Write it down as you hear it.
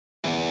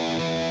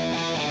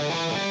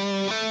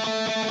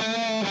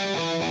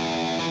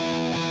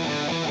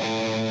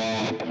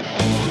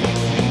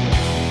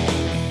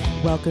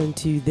welcome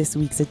to this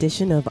week's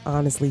edition of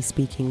Honestly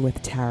Speaking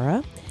with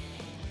Tara,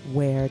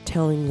 where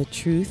telling the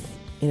truth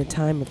in a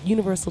time of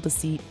universal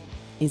deceit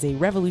is a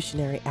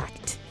revolutionary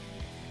act.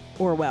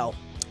 Orwell.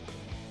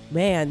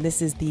 Man,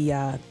 this is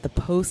the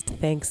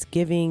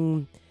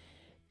post-Thanksgiving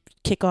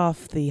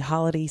kickoff the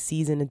holiday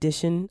season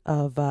edition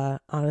of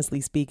Honestly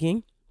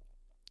Speaking.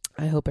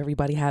 I hope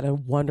everybody had a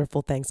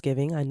wonderful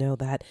Thanksgiving. I know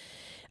that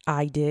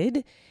I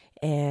did.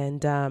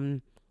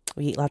 And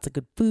we ate lots of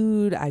good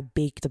food. I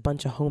baked a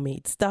bunch of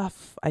homemade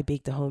stuff. I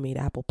baked a homemade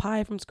apple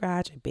pie from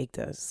scratch. I baked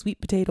a sweet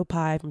potato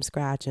pie from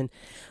scratch. And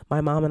my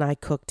mom and I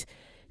cooked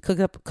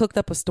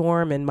up a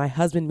storm. And my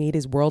husband made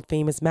his world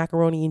famous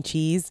macaroni and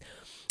cheese.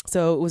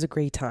 So it was a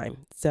great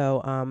time.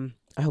 So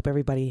I hope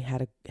everybody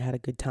had a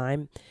good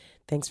time.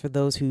 Thanks for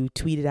those who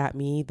tweeted at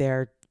me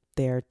their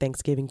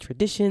Thanksgiving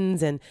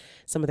traditions and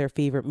some of their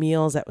favorite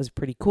meals. That was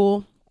pretty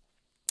cool.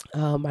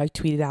 I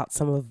tweeted out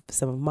some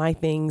of my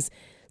things,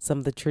 some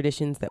of the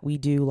traditions that we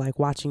do, like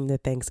watching the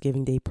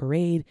Thanksgiving Day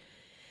parade,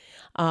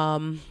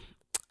 and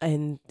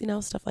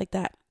stuff like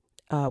that.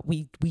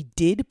 We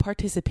did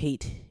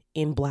participate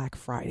in Black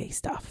Friday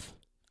stuff.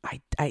 I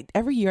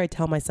every year I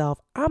tell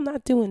myself I'm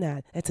not doing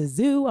that. It's a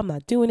zoo. I'm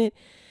not doing it.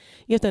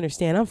 You have to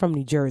understand, I'm from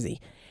New Jersey.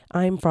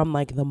 I'm from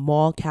like the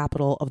mall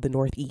capital of the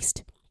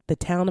Northeast, the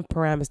town of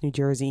Paramus, New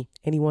Jersey.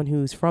 Anyone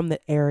who's from the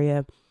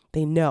area,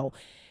 they know.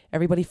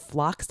 Everybody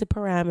flocks to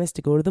Paramus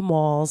to go to the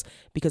malls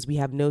because we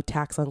have no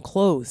tax on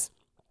clothes.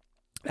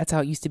 That's how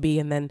it used to be.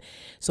 And then,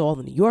 so all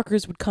the New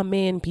Yorkers would come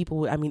in.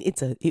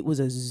 It was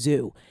a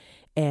zoo.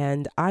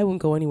 And I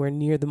wouldn't go anywhere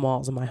near the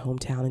malls in my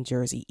hometown in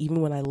Jersey. Even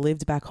when I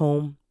lived back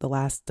home the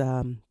last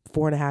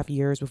 4.5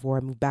 years before I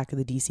moved back to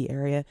the DC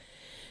area,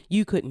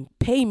 you couldn't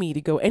pay me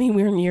to go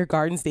anywhere near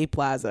Garden State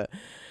Plaza.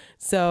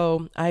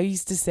 So I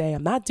used to say,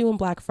 I'm not doing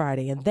Black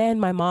Friday. And then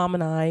my mom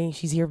and I,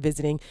 she's here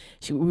visiting,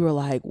 we were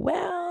like,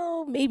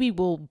 well, maybe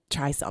we'll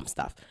try some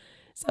stuff.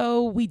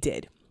 So we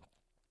did.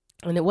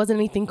 And it wasn't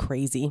anything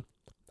crazy.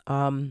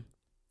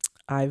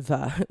 I've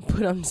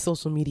put on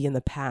social media in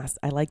the past,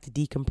 I like to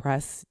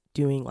decompress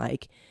doing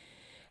like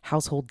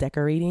household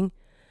decorating.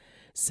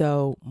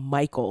 So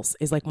Michael's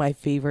is like my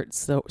favorite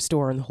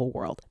store in the whole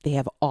world. They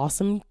have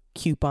awesome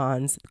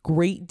coupons,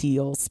 great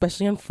deals,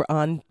 especially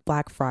on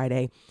Black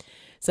Friday.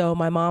 So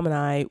my mom and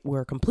I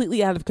were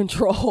completely out of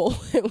control.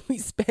 And we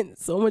spent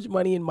so much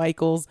money in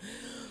Michael's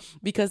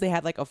because they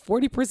had like a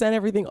 40%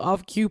 everything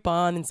off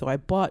coupon. And so I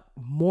bought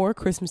more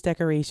Christmas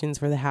decorations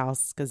for the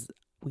house because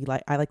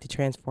I like to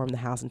transform the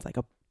house into like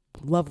a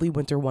lovely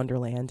winter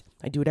wonderland.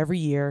 I do it every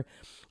year.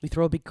 We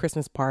throw a big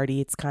Christmas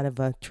party. It's kind of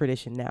a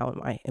tradition now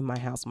in my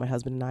house, my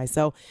husband and I.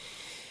 So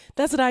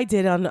that's what I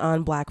did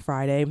on Black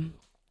Friday.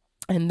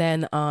 And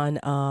then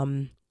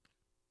on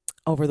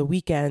over the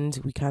weekend,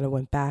 we kind of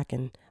went back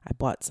and I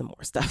bought some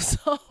more stuff.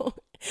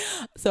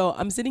 So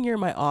I'm sitting here in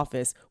my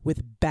office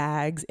with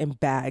bags and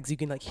bags. You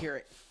can like hear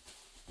it.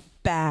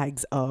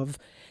 Bags of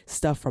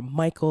stuff from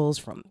Michael's,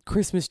 from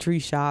Christmas tree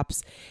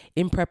shops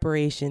in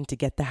preparation to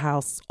get the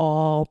house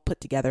all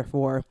put together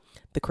for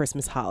the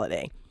Christmas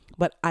holiday.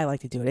 But I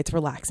like to do it. It's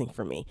relaxing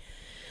for me.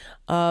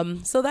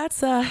 So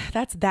that's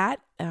that.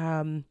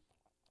 I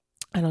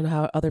don't know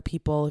how other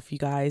people, if you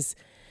guys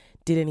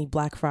did any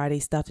Black Friday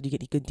stuff, did you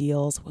get any good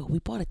deals? Well, we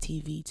bought a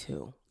TV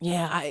too.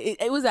 Yeah,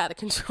 it was out of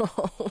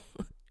control.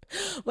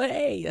 But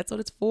hey, that's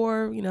what it's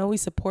for. We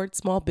support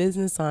small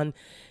business on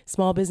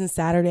Small Business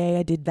Saturday.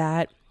 I did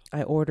that.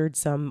 I ordered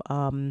some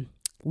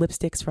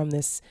lipsticks from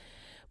this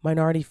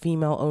minority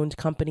female owned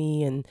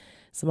company and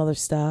some other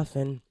stuff.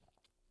 And,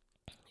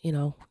 we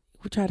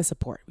try to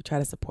support.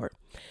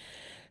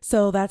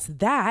 So that's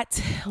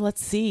that.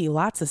 Let's see.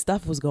 Lots of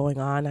stuff was going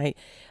on.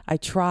 I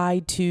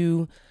tried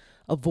to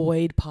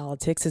avoid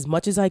politics as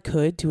much as I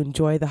could to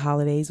enjoy the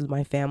holidays with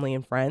my family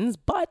and friends,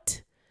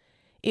 but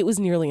it was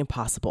nearly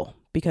impossible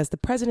because the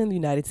president of the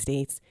United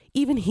States,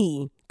 even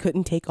he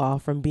couldn't take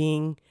off from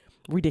being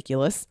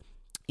ridiculous,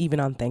 even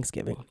on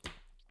Thanksgiving.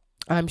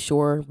 I'm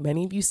sure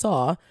many of you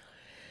saw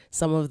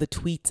some of the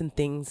tweets and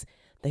things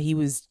that he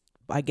was,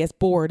 I guess,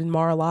 bored in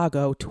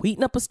Mar-a-Lago,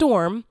 tweeting up a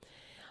storm,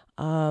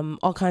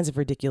 all kinds of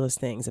ridiculous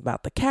things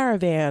about the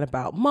caravan,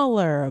 about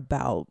Mueller,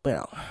 about,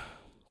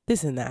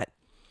 this and that.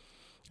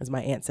 As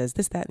my aunt says,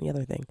 this, that, and the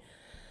other thing.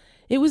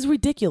 It was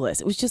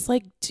ridiculous. It was just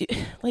like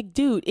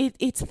dude,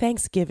 it's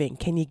Thanksgiving.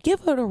 Can you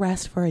give it a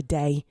rest for a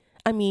day?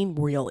 I mean,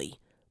 really.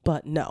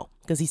 But no,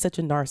 because he's such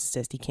a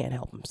narcissist, he can't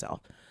help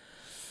himself.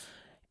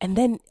 And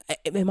then,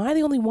 am I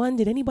the only one?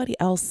 Did anybody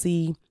else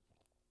see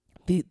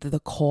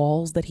the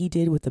calls that he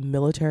did with the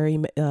military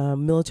men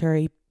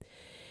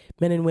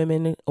and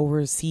women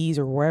overseas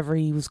or wherever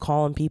he was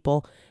calling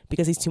people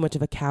because he's too much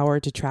of a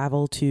coward to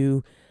travel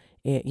to,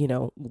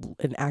 an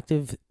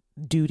active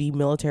duty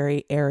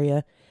military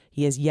area?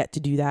 He has yet to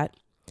do that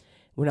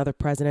when other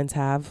presidents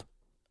have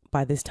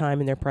by this time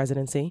in their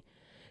presidency.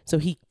 So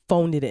he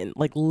phoned it in,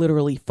 like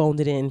literally phoned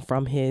it in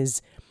from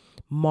his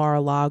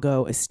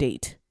Mar-a-Lago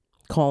estate,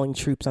 calling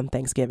troops on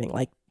Thanksgiving.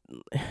 Like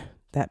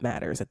that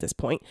matters at this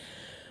point.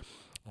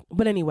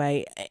 But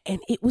anyway,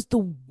 and it was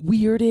the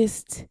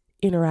weirdest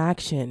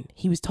interaction.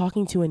 He was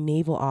talking to a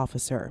naval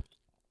officer,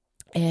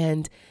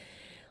 and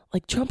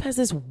like Trump has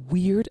this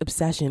weird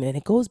obsession, and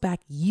it goes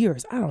back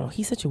years. I don't know.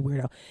 He's such a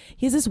weirdo.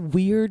 He has this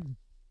weird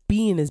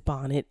bee in his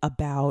bonnet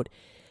about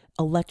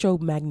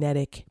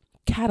electromagnetic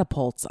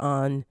catapults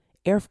on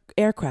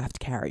aircraft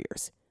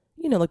carriers.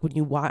 You know, like when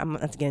you watch, I'm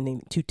not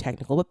getting too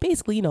technical, but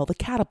basically, you know, the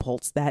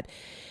catapults that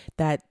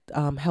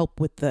help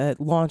with the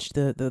launch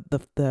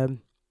the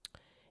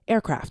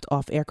aircraft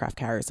off aircraft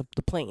carriers,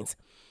 the planes,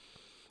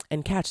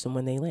 and catch them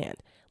when they land.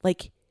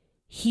 Like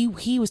he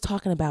was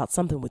talking about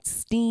something with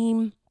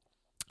steam,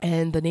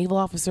 and the naval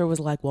officer was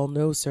like, well,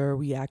 no, sir,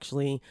 we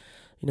actually,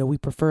 you know, we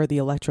prefer the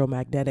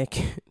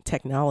electromagnetic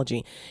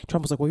technology.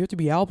 Trump was like, well, you have to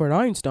be Albert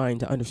Einstein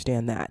to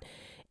understand that.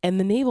 And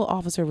the naval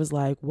officer was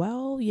like,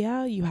 well,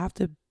 yeah, you have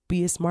to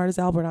be as smart as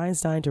Albert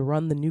Einstein to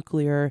run the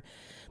nuclear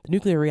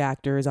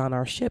reactors on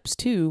our ships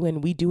too,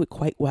 and we do it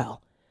quite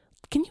well.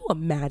 Can you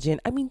imagine?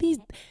 I mean,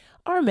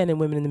 our men and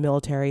women in the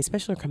military,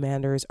 especially our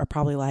commanders, are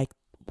probably like,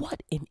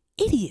 what an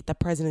idiot the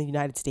president of the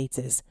United States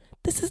is.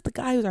 This is the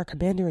guy who's our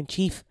commander in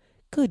chief.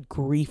 Good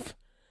grief.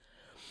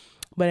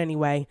 But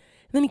anyway,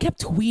 and then he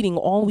kept tweeting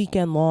all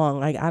weekend long.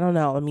 Like, I don't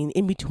know. I mean,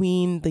 in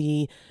between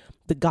the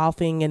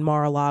golfing in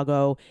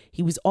Mar-a-Lago,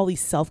 he was all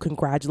these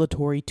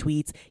self-congratulatory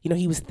tweets. You know,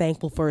 he was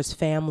thankful for his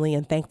family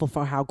and thankful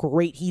for how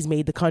great he's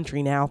made the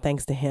country now,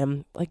 thanks to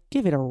him. Like,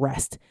 give it a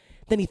rest.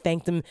 Then he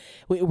thanked him.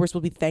 We're supposed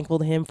to be thankful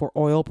to him for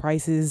oil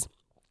prices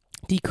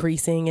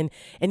decreasing. And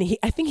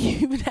I think he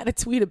even had a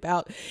tweet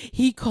about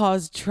he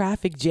caused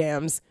traffic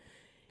jams.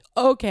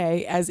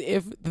 Okay, as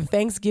if the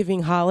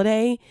Thanksgiving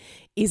holiday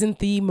isn't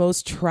the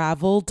most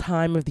traveled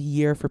time of the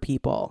year for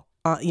people,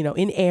 you know,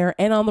 in air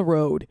and on the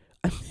road.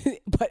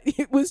 But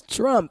it was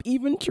Trump.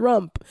 Even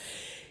Trump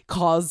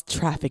caused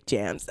traffic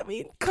jams. I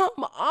mean, come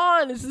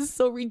on. This is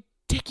so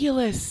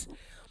ridiculous.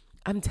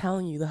 I'm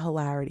telling you, the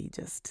hilarity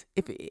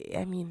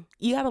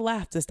you got to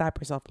laugh to stop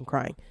yourself from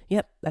crying.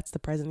 Yep, that's the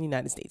president of the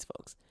United States,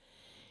 folks.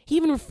 He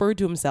even referred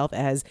to himself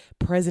as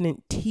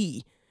President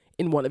T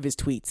in one of his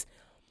tweets.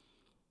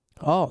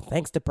 Oh,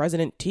 thanks to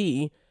President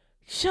T.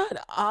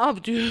 Shut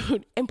up,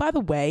 dude. And by the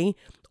way,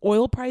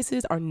 oil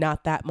prices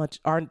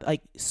aren't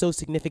like so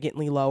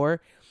significantly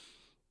lower.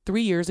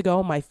 3 years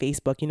ago, my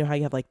Facebook, you know how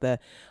you have like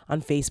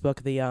on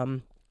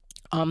Facebook,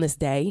 on this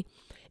day,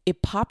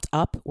 it popped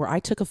up where I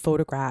took a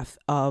photograph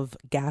of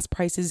gas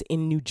prices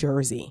in New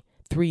Jersey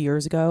 3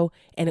 years ago,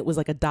 and it was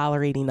like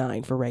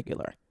 $1.89 for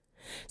regular.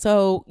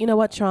 So, you know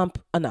what,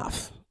 Trump,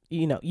 enough.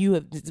 You know,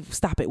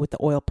 stop it with the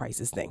oil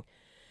prices thing.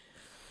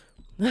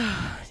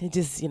 It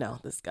just, you know,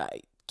 this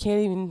guy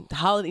can't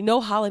even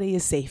no holiday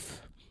is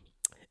safe.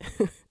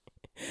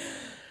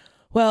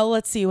 Well,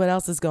 let's see what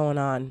else is going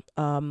on.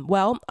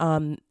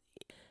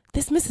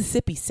 This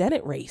Mississippi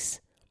Senate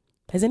race.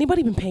 Has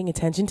anybody been paying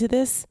attention to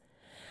this?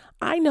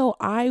 I know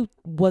I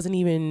wasn't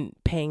even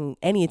paying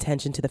any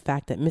attention to the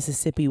fact that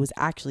Mississippi was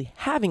actually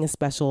having a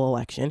special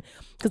election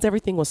because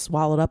everything was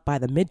swallowed up by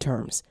the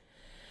midterms.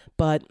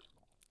 But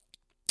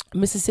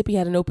Mississippi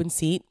had an open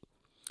seat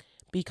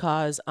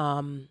because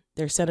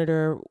their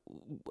senator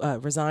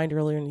resigned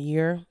earlier in the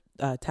year,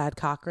 Tad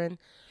Cochran.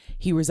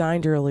 He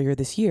resigned earlier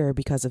this year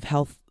because of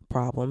health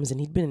problems, and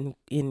he'd been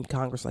in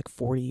Congress like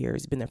 40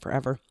 years. He's been there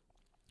forever.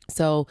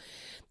 So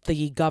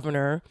the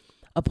governor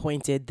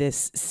appointed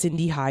this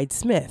Cindy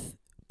Hyde-Smith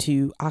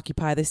to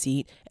occupy the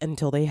seat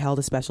until they held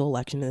a special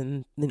election,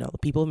 and you know the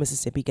people of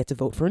Mississippi get to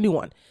vote for a new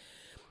one.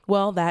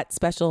 Well, that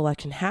special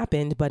election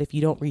happened, but if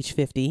you don't reach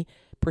 50%,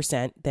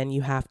 then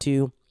you have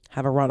to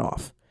have a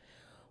runoff.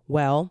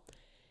 Well,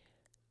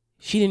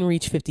 she didn't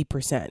reach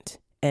 50%,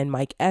 and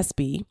Mike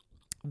Espy,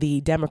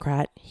 the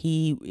Democrat, I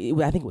think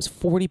it was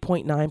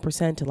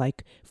 40.9% to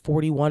like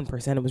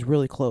 41%. It was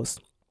really close.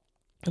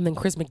 And then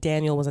Chris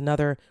McDaniel was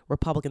another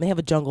Republican. They have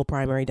a jungle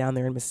primary down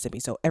there in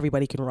Mississippi, so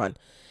everybody can run.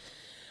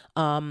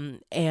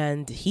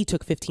 And he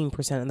took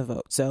 15% of the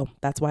vote. So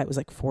that's why it was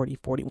like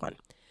 40-41.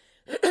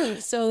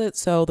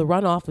 So the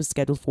runoff was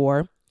scheduled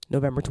for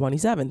November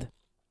 27th.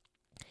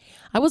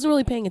 I wasn't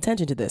really paying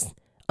attention to this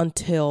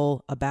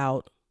until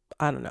about,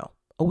 I don't know,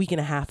 a week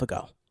and a half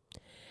ago.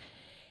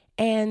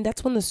 And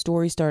that's when the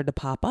story started to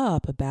pop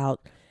up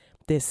about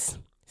this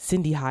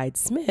Cindy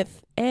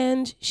Hyde-Smith,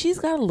 and she's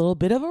got a little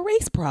bit of a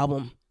race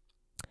problem,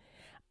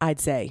 I'd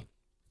say.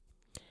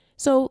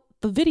 So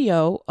the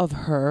video of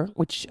her,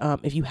 which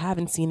if you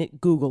haven't seen it,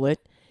 Google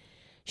it.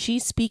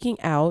 She's speaking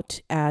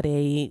out at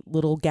a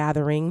little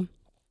gathering,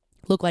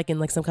 looked like in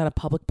like some kind of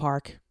public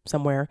park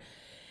somewhere.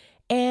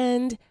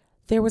 And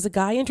there was a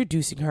guy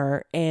introducing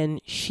her,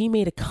 and she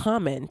made a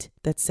comment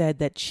that said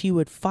that she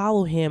would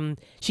follow him.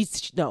 She'd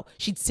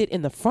sit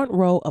in the front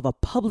row of a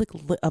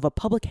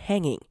public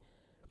hanging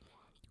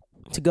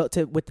to go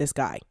to with this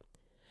guy.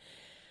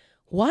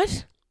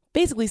 What?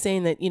 Basically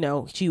saying that, you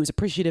know, she was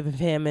appreciative of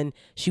him and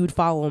she would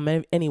follow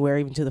him anywhere,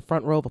 even to the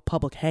front row of a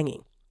public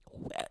hanging.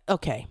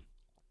 Okay,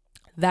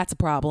 that's a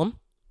problem.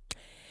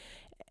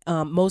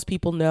 Most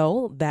people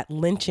know that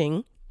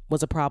lynching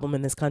was a problem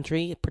in this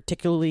country,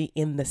 particularly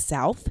in the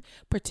South,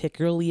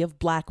 particularly of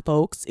black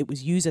folks. It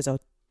was used as a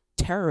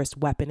terrorist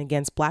weapon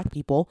against black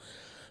people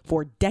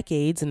for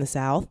decades in the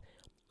South.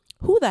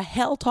 Who the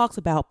hell talks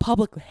about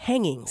public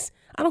hangings?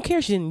 I don't care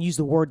if she didn't use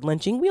the word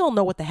lynching. We all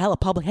know what the hell a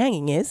public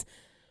hanging is.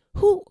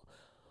 Who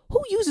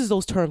uses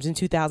those terms in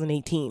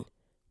 2018?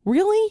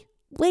 Really,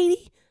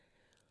 lady?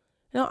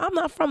 Now, I'm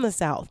not from the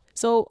South,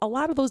 so a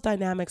lot of those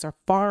dynamics are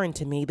foreign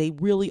to me. They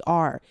really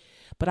are.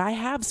 But I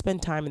have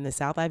spent time in the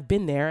South. I've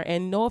been there,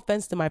 and no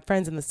offense to my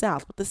friends in the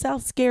South, but the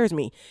South scares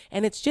me.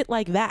 And it's shit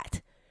like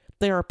that.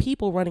 There are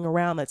people running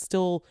around that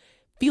still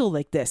feel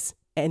like this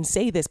and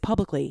say this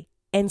publicly.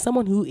 And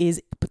someone who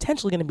is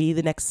potentially going to be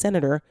the next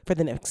senator for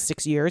the next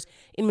 6 years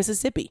in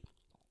Mississippi.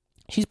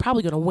 She's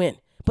probably going to win.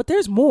 But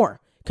there's more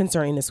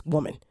concerning this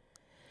woman.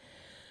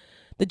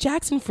 The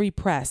Jackson Free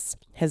Press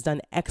has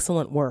done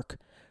excellent work.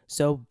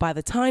 So by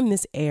the time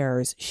this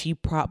airs, she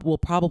will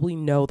probably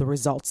know the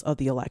results of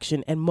the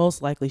election, and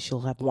most likely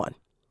she'll have won.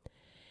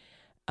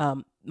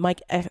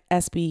 Mike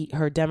Espy,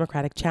 her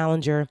Democratic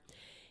challenger,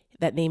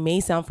 that name may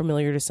sound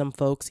familiar to some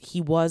folks.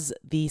 He was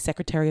the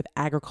Secretary of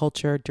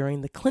Agriculture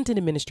during the Clinton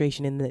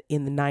administration in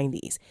the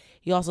 90s.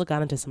 He also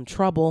got into some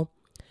trouble.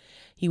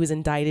 He was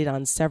indicted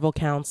on several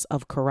counts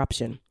of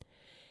corruption.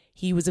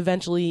 He was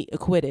eventually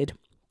acquitted,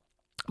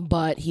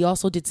 but he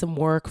also did some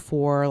work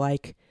for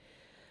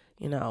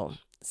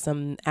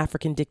some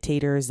African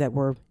dictators that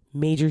were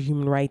major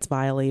human rights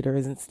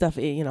violators and stuff.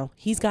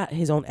 He's got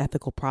his own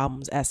ethical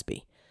problems,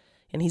 Espy,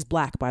 and he's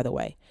black, by the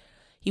way.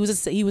 He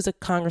was a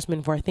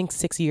congressman for, I think,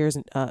 6 years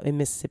in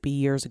Mississippi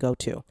years ago,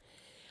 too.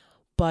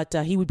 But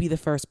he would be the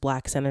first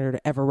black senator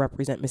to ever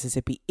represent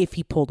Mississippi if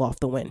he pulled off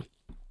the win.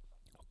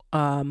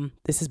 I'm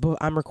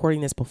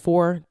recording this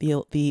before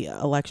the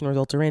election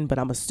results are in, but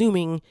I'm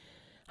assuming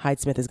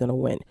Hyde-Smith is going to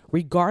win,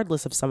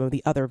 regardless of some of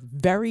the other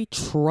very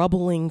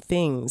troubling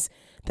things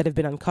that have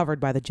been uncovered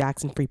by the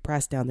Jackson Free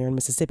Press down there in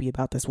Mississippi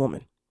about this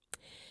woman.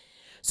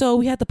 So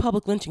we had the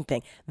public lynching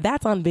thing.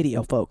 That's on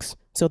video, folks.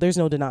 So there's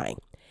no denying.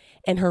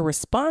 And her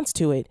response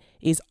to it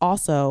is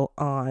also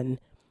on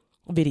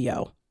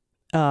video.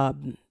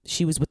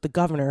 She was with the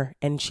governor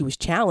and she was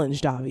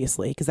challenged,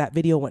 obviously, because that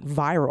video went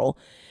viral.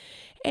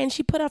 And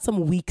she put out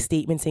some weak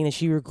statement saying that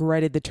she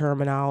regretted the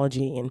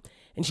terminology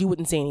and she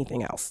wouldn't say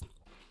anything else.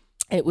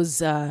 It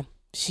was,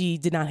 she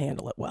did not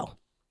handle it well.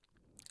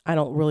 I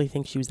don't really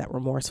think she was that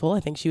remorseful. I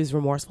think she was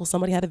remorseful.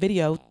 Somebody had a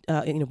video,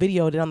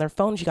 videoed it on their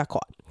phone and she got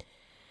caught.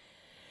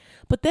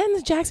 But then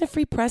the Jackson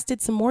Free Press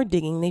did some more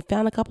digging. They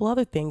found a couple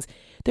other things.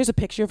 There's a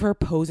picture of her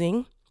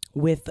posing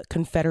with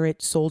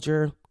Confederate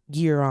soldier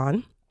gear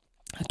on,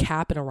 a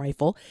cap and a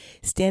rifle,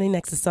 standing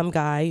next to some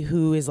guy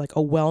who is like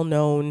a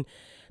well-known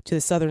to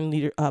the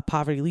Southern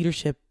Poverty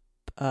Leadership,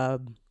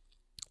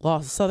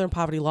 Southern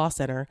Poverty Law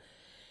Center,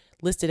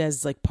 listed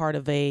as like part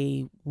of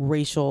a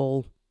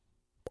racial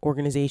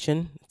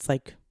organization. It's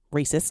like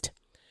racist.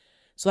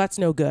 So that's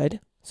no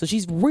good. So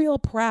she's real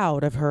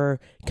proud of her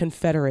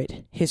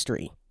Confederate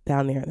history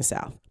down there in the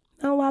South.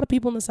 Not a lot of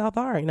people in the South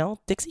are,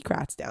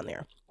 Dixiecrats down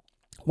there,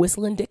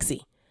 whistling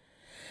Dixie.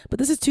 But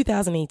this is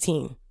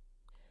 2018.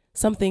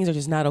 Some things are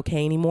just not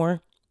okay anymore.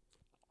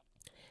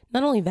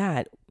 Not only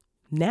that,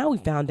 now we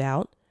found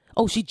out,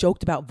 she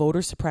joked about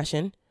voter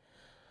suppression.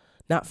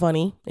 Not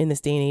funny in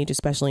this day and age,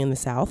 especially in the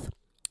South.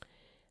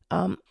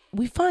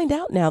 We find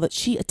out now that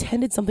she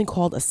attended something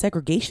called a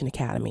segregation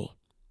academy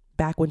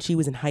back when she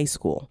was in high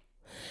school.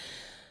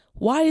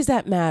 Why does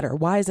that matter?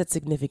 Why is that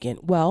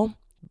significant? Well,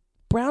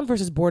 Brown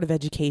versus Board of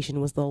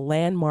Education was the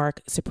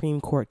landmark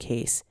Supreme Court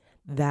case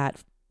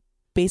that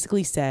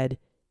basically said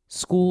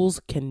schools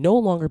can no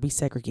longer be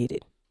segregated,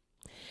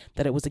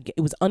 that it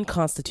was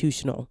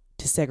unconstitutional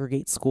to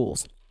segregate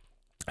schools.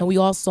 And we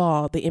all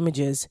saw the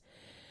images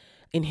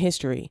in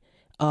history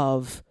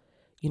of,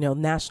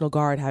 National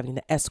Guard having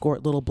to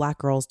escort little black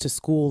girls to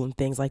school and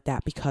things like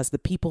that because the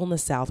people in the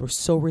South were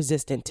so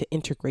resistant to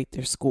integrate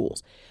their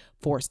schools,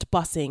 forced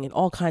busing and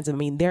all kinds of,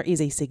 there is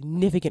a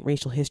significant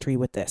racial history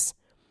with this.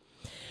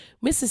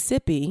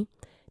 Mississippi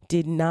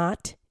did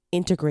not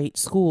integrate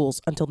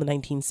schools until the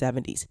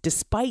 1970s,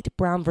 despite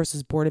Brown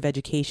versus Board of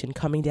Education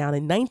coming down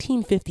in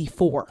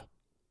 1954.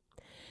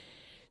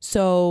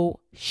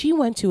 So she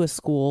went to a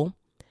school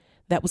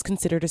that was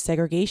considered a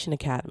segregation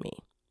academy.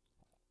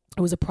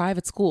 It was a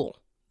private school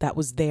that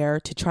was there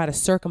to try to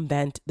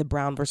circumvent the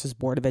Brown versus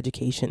Board of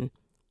Education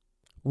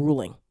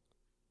ruling.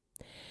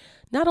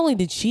 Not only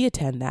did she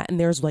attend that, and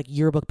there's like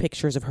yearbook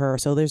pictures of her,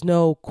 so there's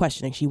no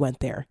questioning she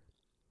went there.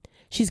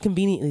 She's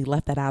conveniently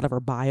left that out of her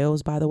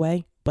bios, by the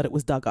way, but it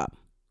was dug up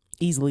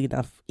easily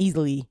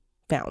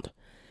found.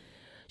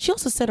 She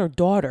also sent her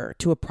daughter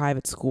to a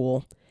private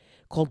school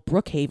called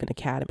Brookhaven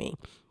Academy.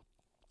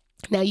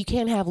 Now, you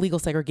can't have legal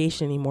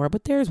segregation anymore,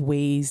 but there's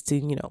ways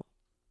to,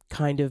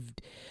 kind of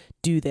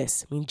do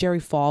this. Jerry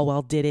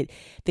Falwell did it.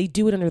 They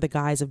do it under the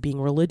guise of being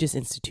religious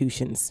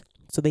institutions.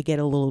 So they get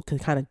a little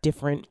kind of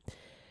different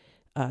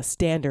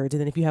standards.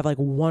 And then if you have like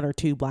one or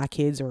two black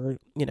kids or,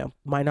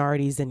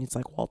 minorities, then it's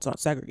like, well, it's not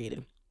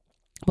segregated.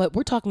 But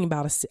we're talking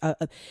about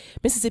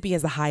Mississippi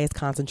has the highest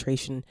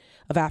concentration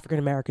of African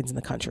Americans in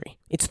the country.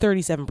 It's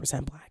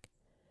 37% black.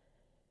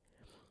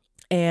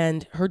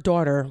 And her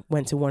daughter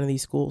went to one of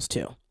these schools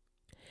too.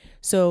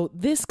 So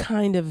this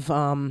kind of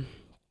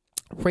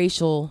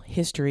racial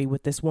history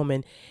with this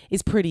woman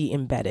is pretty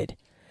embedded.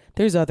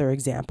 There's other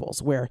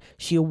examples where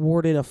she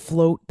awarded a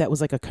float that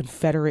was like a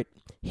Confederate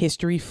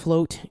history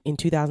float in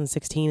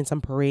 2016 in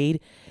some parade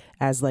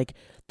as like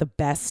the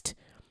best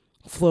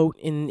float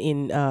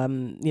in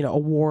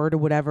award or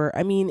whatever.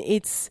 I mean,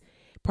 it's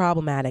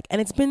problematic.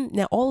 And it's been,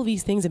 now all of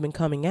these things have been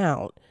coming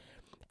out,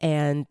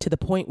 and to the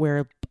point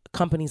where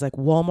companies like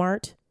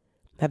Walmart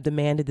have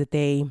demanded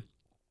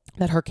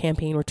that her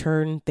campaign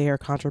return their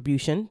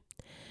contribution.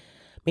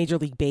 Major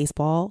League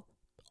Baseball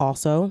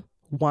also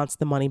wants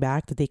the money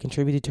back that they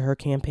contributed to her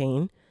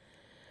campaign.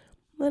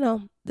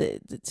 And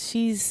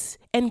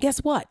guess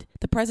what?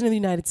 The president of the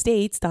United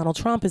States, Donald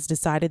Trump, has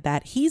decided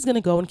that he's going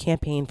to go and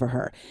campaign for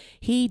her.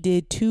 He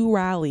did 2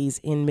 rallies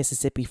in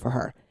Mississippi for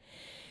her.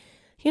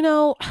 You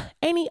know,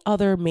 any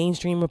other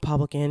mainstream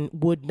Republican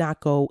would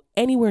not go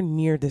anywhere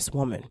near this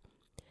woman.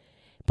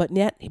 But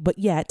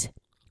yet,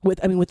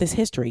 with this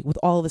history, with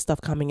all of this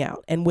stuff coming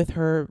out, and with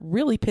her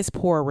really piss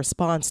poor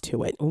response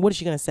to it, what is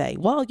she going to say?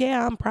 Well,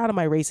 yeah, I'm proud of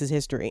my racist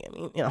history. I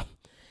mean,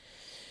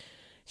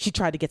 she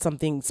tried to get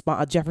something,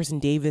 a Jefferson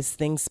Davis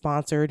thing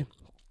sponsored.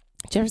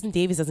 Jefferson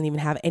Davis doesn't even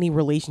have any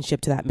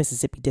relationship to that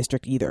Mississippi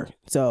district either.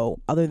 So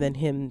other than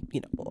him,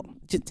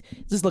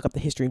 just look up the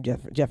history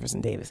of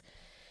Jefferson Davis.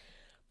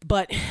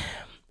 But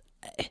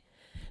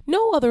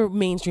no other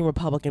mainstream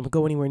Republican would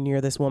go anywhere near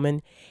this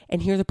woman.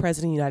 And here the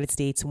president of the United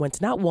States went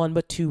to not 1,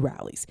 but 2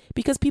 rallies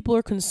because people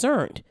are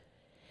concerned.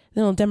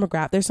 There's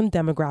some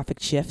demographic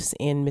shifts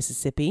in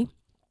Mississippi.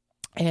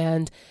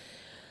 And,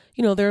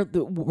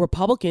 the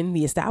Republican,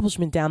 the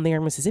establishment down there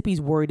in Mississippi is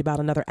worried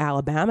about another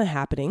Alabama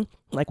happening,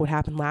 like what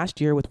happened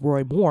last year with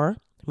Roy Moore.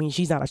 I mean,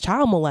 she's not a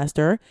child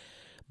molester,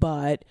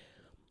 but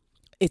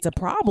it's a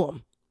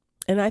problem.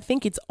 And I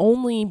think it's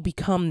only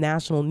become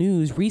national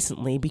news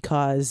recently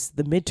because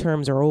the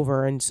midterms are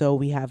over. And so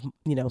we have,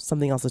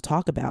 something else to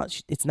talk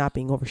about. It's not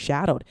being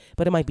overshadowed,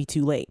 but it might be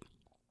too late.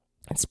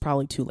 It's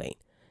probably too late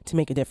to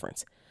make a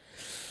difference.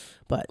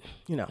 But,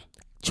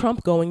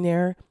 Trump going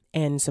there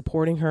and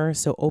supporting her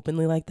so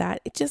openly like that,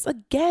 it just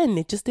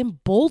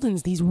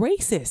emboldens these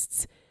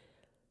racists.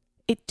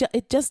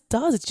 It just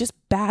does. It's just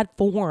bad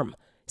form.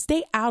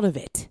 Stay out of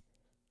it.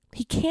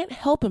 He can't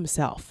help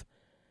himself.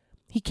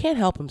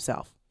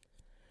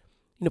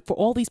 For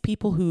all these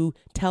people who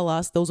tell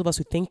us, those of us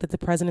who think that the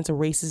president's a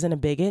racist and a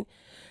bigot,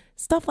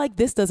 stuff like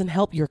this doesn't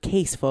help your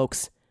case,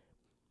 folks.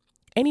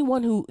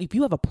 If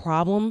you have a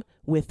problem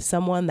with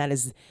someone that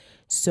is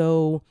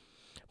so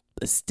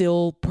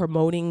still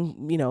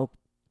promoting,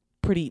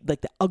 pretty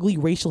like the ugly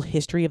racial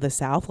history of the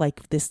South,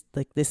 like this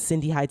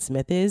Cindy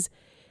Hyde-Smith is,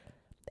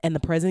 and the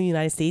president of the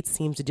United States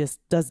seems to just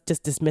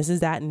dismisses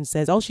that and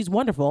says, oh, she's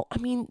wonderful. I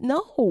mean,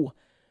 no.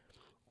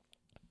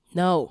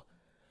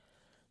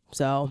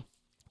 So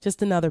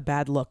just another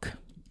bad look.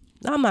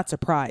 I'm not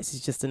surprised.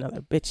 It's just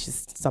another bitch.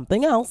 Just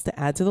something else to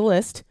add to the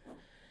list.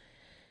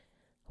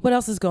 What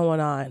else is going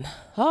on?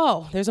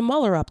 Oh, there's a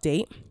Mueller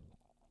update.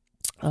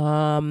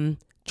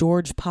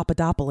 George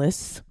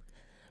Papadopoulos,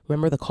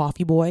 remember the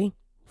coffee boy,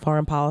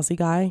 foreign policy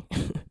guy?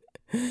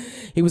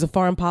 He was a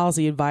foreign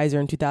policy advisor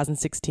in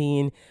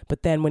 2016.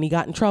 But then when he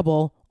got in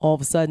trouble, all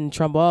of a sudden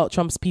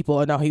Trump's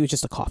people, no, he was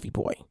just a coffee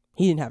boy.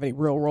 He didn't have any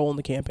real role in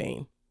the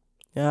campaign.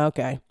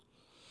 Okay.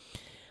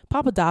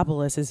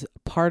 Papadopoulos is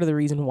part of the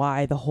reason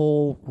why the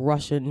whole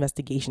Russia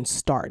investigation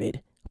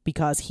started,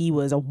 because he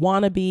was a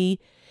wannabe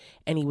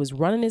and he was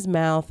running his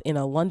mouth in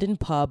a London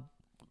pub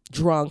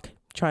drunk,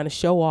 trying to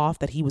show off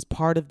that he was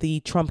part of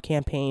the Trump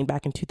campaign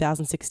back in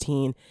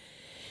 2016.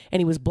 And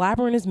he was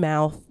blabbering his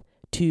mouth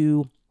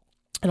to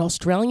an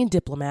Australian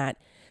diplomat,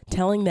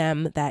 telling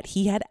them that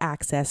he had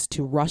access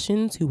to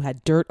Russians who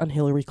had dirt on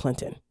Hillary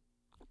Clinton.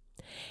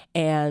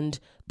 And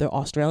the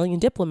Australian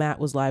diplomat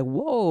was like,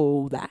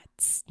 whoa,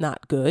 that's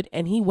not good.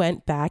 And he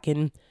went back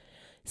and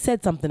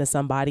said something to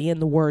somebody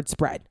and the word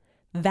spread.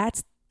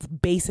 That's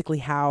basically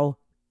how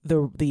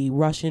the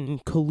Russian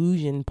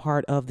collusion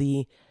part of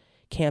the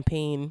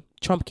campaign,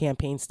 Trump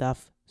campaign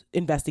stuff,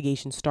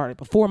 investigation started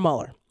before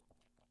Mueller.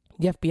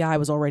 The FBI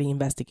was already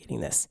investigating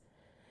this.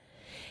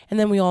 And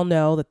then we all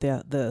know that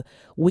the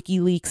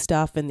WikiLeaks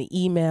stuff and the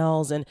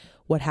emails and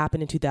what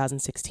happened in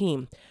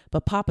 2016.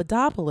 But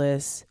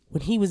Papadopoulos,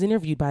 when he was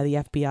interviewed by the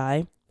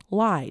FBI,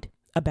 lied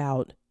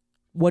about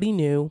what he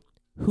knew,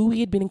 who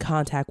he had been in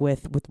contact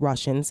with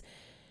Russians.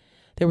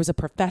 There was a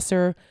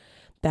professor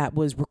that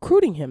was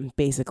recruiting him,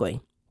 basically.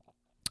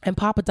 And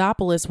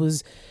Papadopoulos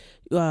was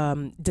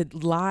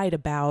lied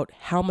about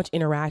how much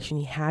interaction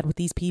he had with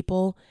these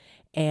people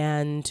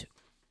and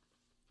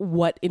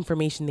what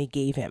information they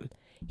gave him.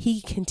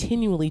 He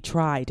continually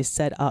tried to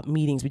set up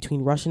meetings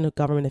between Russian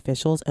government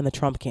officials and the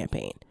Trump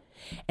campaign.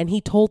 And he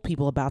told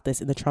people about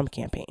this in the Trump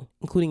campaign,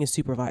 including his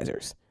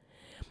supervisors.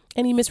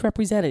 And he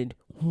misrepresented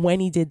when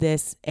he did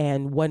this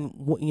and when,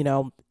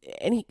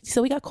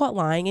 so he got caught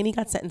lying and he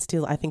got sentenced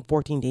to, I think,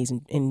 14 days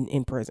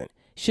in prison.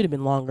 Should have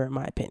been longer, in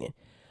my opinion.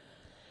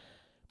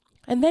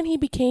 And then he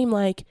became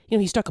like,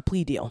 he struck a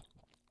plea deal.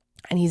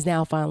 And he's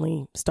now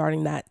finally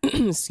starting that,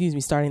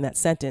 starting that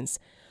sentence.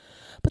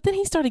 But then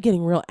he started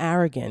getting real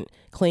arrogant,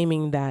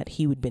 claiming that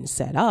he had been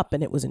set up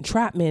and it was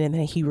entrapment and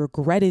that he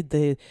regretted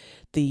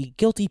the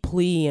guilty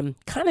plea and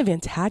kind of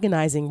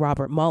antagonizing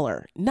Robert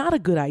Mueller. Not a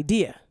good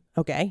idea,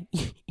 okay?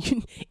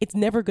 It's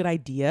never a good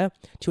idea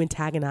to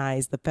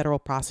antagonize the federal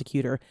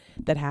prosecutor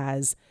that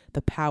has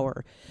the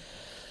power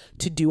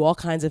to do all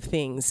kinds of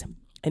things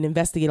and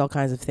investigate all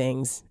kinds of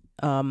things.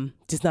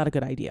 Just not a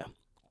good idea.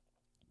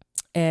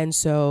 And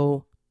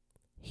so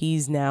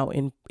he's now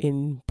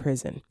in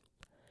prison.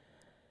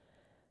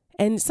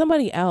 And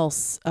somebody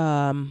else,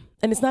 and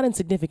it's not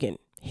insignificant,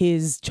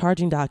 his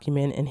charging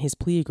document and his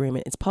plea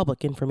agreement, it's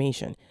public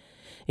information.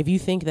 If you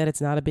think that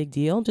it's not a big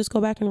deal, just go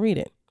back and read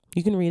it.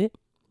 You can read it.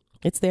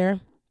 It's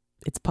there.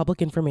 It's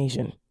public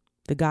information.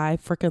 The guy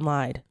frickin'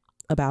 lied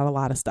about a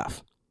lot of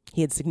stuff. He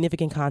had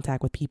significant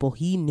contact with people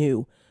he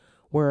knew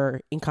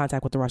were in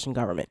contact with the Russian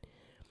government.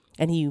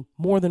 And he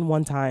more than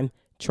one time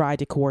tried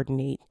to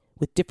coordinate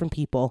with different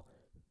people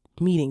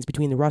meetings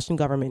between the Russian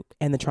government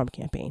and the Trump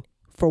campaign.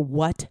 For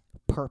what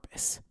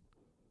purpose?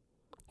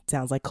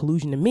 Sounds like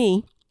collusion to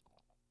me.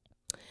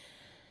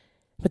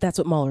 But that's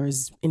what Mueller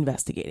is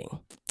investigating.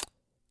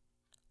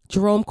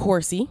 Jerome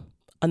Corsi,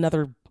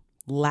 another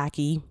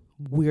lackey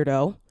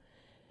weirdo.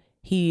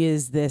 He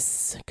is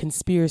this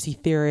conspiracy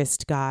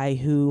theorist guy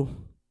who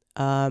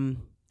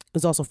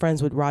was also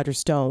friends with Roger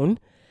Stone,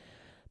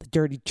 the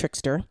dirty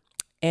trickster.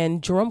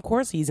 And Jerome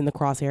Corsi is in the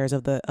crosshairs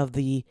of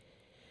the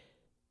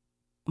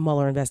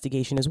Mueller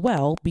investigation as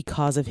well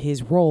because of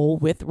his role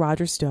with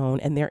Roger Stone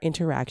and their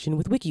interaction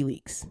with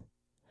WikiLeaks.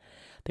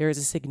 There is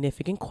a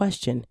significant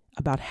question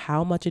about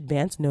how much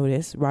advance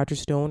notice Roger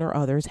Stone or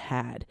others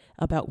had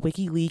about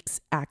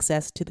WikiLeaks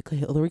access to the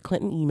Hillary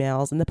Clinton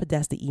emails and the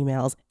Podesta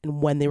emails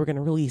and when they were going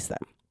to release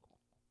them.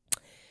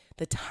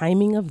 The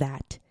timing of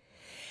that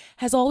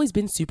has always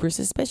been super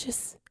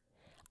suspicious.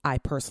 I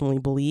personally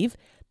believe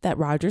that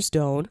Roger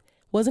Stone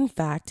was in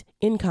fact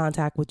in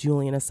contact with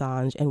Julian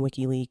Assange and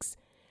WikiLeaks.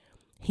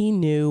 He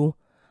knew,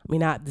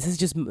 this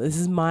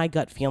is my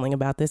gut feeling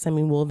about this.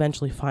 We'll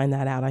eventually find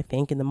that out, I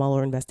think, in the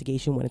Mueller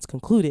investigation when it's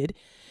concluded.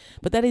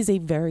 But that is a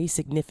very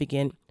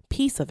significant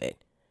piece of it,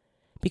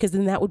 because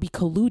then that would be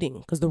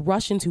colluding, because the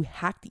Russians who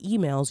hacked the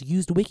emails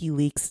used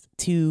WikiLeaks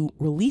to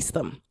release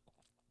them.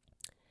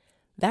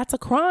 That's a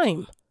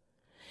crime.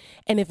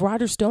 And if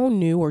Roger Stone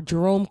knew, or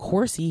Jerome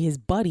Corsi, his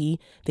buddy,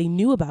 they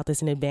knew about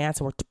this in advance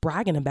and were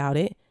bragging about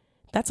it,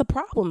 that's a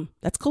problem.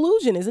 That's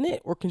collusion, isn't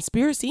it? Or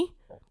conspiracy.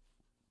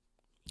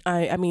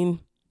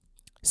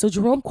 So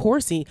Jerome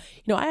Corsi,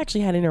 I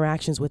actually had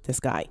interactions with this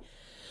guy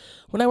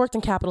when I worked in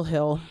Capitol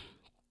Hill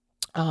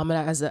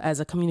as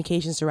a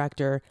communications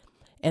director,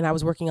 and I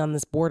was working on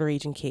this border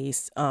agent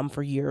case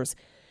for years.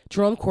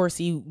 Jerome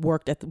Corsi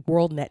worked at the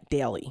WorldNet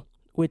Daily,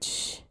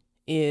 which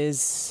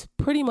is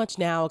pretty much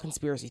now a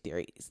conspiracy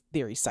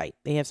theory site.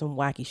 They have some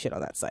wacky shit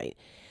on that site.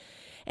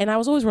 And I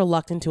was always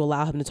reluctant to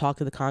allow him to talk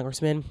to the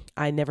congressman.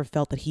 I never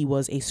felt that he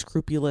was a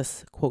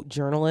scrupulous, quote,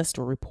 journalist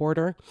or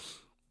reporter.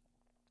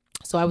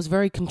 So I was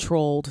very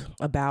controlled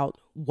about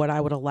what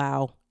I would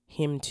allow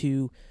him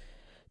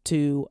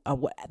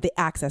the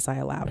access I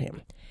allowed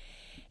him.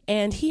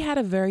 And he had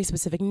a very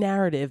specific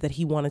narrative that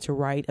he wanted to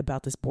write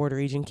about this border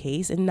agent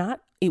case, and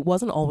it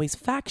wasn't always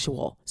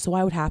factual. So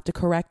I would have to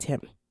correct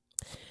him.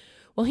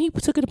 Well, he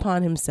took it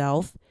upon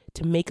himself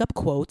to make up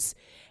quotes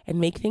and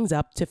make things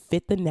up to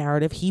fit the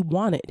narrative he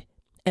wanted.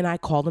 And I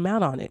called him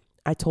out on it.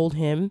 I told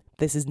him,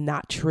 this is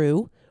not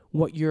true.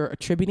 What you're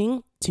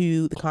attributing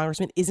to the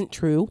congressman isn't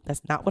true.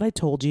 That's not what I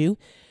told you.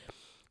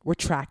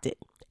 Retract it,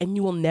 and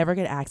you will never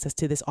get access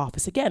to this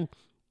office again.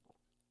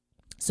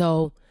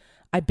 So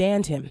I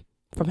banned him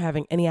from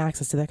having any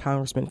access to that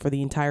congressman for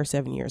the entire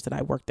 7 years that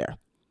I worked there,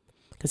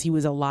 because he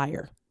was a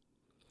liar.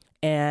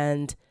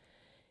 And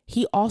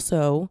he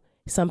also,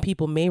 some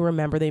people may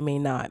remember, they may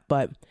not,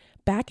 but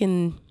back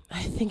in,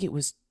 I think it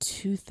was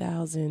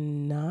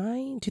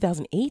 2009,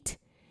 2008,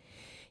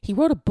 he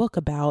wrote a book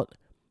about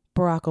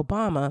Barack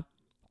Obama,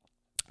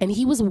 and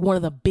he was one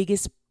of the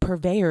biggest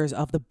purveyors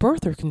of the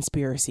birther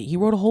conspiracy. He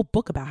wrote a whole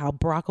book about how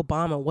Barack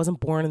Obama wasn't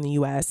born in the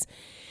U.S.,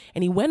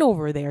 and he went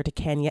over there to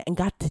Kenya and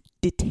got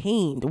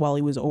detained while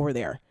he was over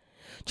there,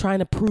 trying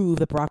to prove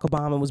that Barack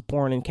Obama was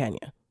born in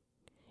Kenya.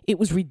 It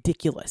was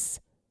ridiculous,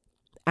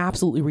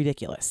 absolutely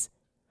ridiculous.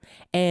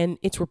 And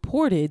it's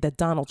reported that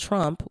Donald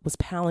Trump was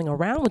palling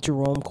around with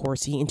Jerome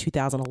Corsi in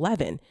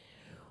 2011.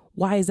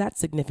 Why is that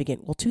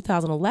significant? Well,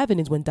 2011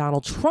 is when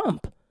Donald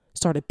Trump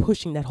started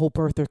pushing that whole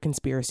birther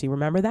conspiracy.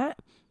 Remember that?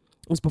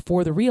 It was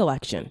before the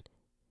re-election.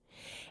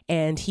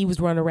 And he was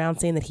running around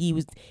saying that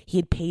he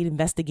had paid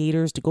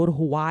investigators to go to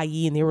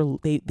Hawaii, and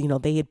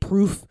they had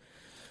proof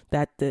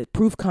that the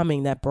proof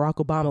coming that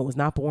Barack Obama was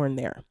not born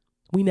there.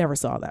 We never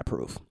saw that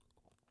proof.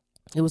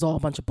 It was all a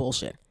bunch of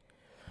bullshit.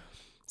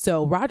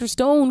 So Roger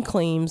Stone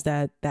claims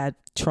that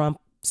Trump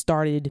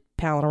started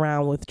palling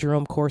around with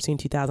Jerome Corsi in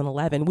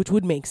 2011, which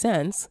would make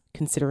sense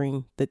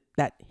considering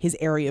that his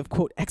area of,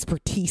 quote,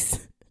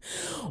 expertise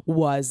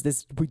was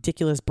this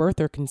ridiculous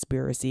birther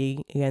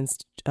conspiracy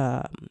against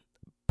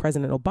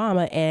President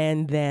Obama,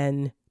 and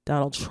then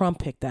Donald Trump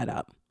picked that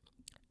up.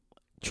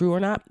 True or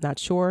not, not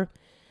sure.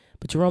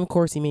 But Jerome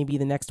Corsi may be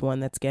the next one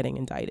that's getting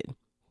indicted.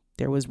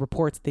 There was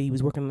reports that he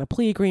was working on a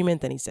plea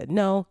agreement. Then he said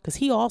no, because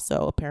he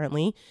also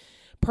apparently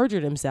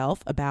perjured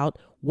himself about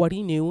what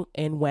he knew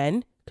and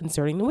when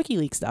concerning the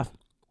WikiLeaks stuff.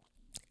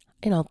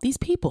 These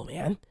people,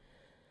 man.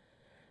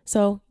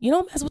 So you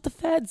don't mess with the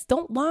feds.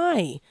 Don't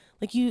lie.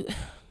 I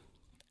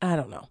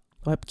don't know.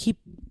 But keep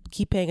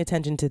paying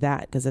attention to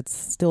that, because it's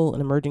still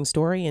an emerging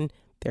story, and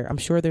I'm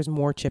sure there's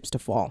more chips to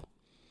fall.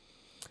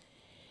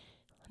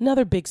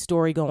 Another big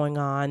story going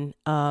on,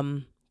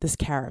 this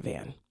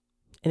caravan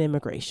and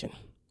immigration.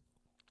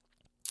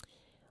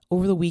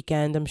 Over the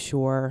weekend, I'm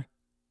sure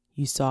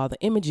you saw the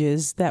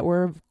images that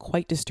were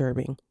quite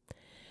disturbing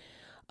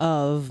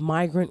of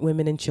migrant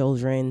women and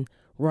children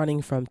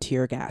running from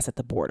tear gas at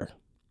the border.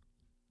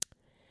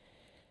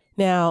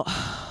 Now,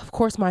 of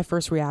course, my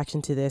first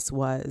reaction to this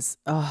was,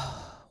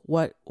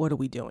 what are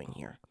we doing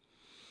here?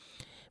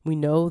 We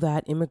know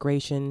that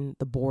immigration,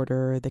 the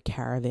border, the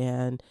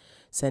caravan,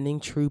 sending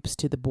troops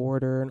to the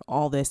border, and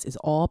all this is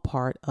all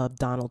part of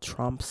Donald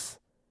Trump's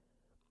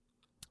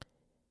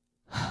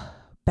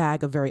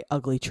bag of very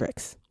ugly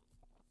tricks.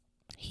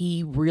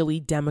 He really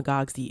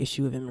demagogues the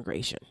issue of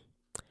immigration.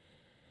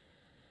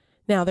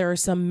 Now, there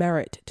is some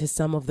merit to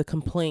some of the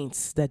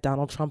complaints that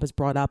Donald Trump has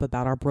brought up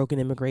about our broken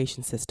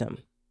immigration system.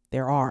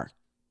 There are.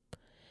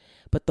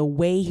 But the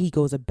way he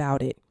goes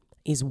about it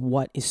is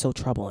what is so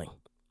troubling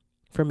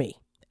for me.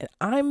 And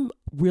I'm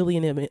really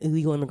an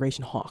illegal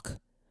immigration hawk.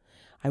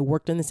 I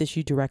worked on this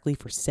issue directly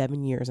for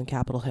 7 years in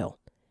Capitol Hill.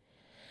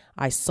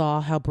 I saw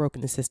how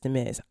broken the system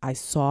is. I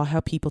saw how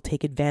people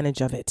take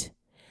advantage of it.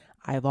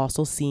 I've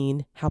also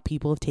seen how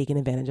people have taken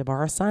advantage of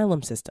our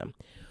asylum system.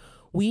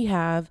 We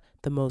have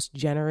the most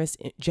generous,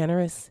 I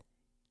can't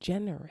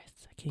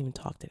even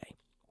talk today,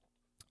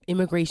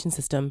 immigration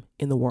system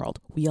in the world.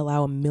 We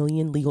allow 1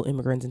 million legal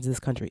immigrants into this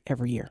country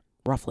every year,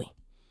 roughly.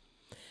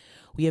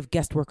 We have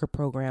guest worker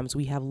programs.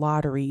 We have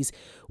lotteries.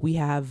 We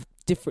have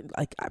different,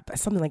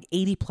 something like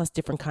 80 plus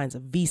different kinds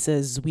of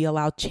visas. We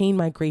allow chain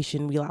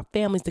migration. We allow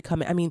families to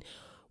come in. I mean,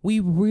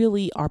 we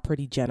really are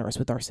pretty generous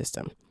with our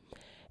system.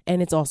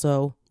 And it's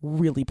also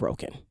really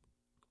broken,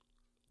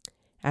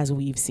 as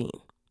we've seen.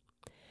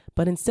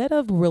 But instead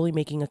of really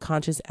making a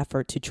conscious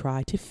effort to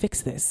try to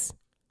fix this,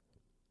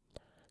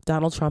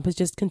 Donald Trump has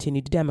just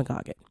continued to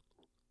demagogue it.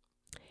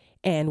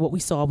 And what we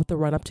saw with the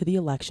run up to the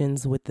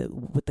elections, with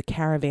the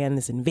caravan,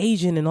 this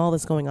invasion and all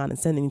this going on, and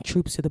sending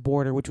troops to the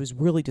border, which was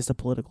really just a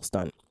political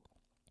stunt.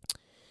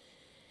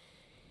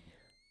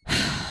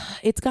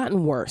 It's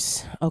gotten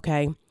worse,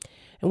 okay?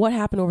 And what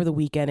happened over the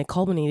weekend, it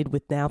culminated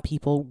with now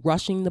people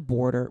rushing the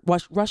border,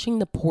 rushing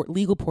the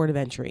legal port of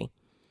entry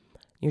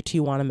near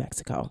Tijuana,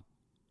 Mexico.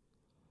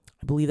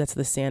 I believe that's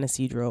the San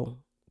Ysidro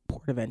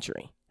port of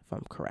entry, if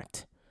I'm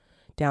correct,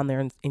 down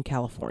there in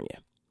California.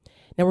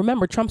 Now,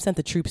 remember, Trump sent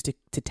the troops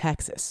to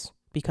Texas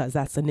because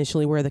that's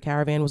initially where the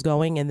caravan was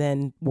going. And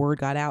then word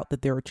got out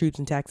that there were troops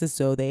in Texas.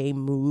 So they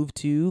moved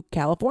to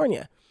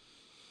California,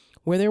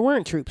 where there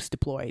weren't troops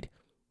deployed,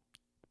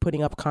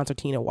 putting up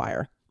concertina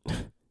wire.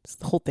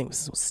 The whole thing was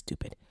so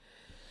stupid.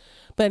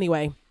 But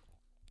anyway,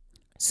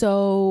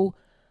 so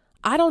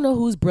I don't know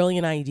whose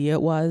brilliant idea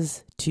it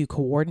was to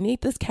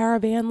coordinate this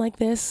caravan like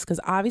this,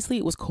 because obviously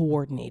it was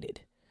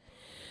coordinated.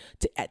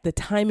 The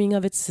timing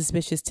of it's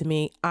suspicious to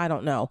me. I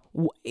don't know.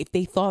 If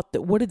they thought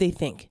that, what did they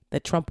think?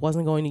 That Trump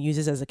wasn't going to use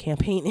this as a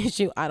campaign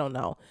issue? I don't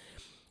know.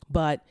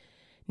 But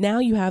now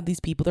you have these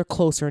people, they're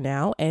closer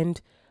now.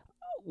 And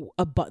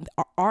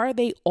are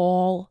they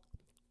all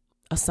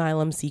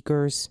asylum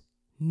seekers?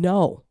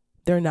 No,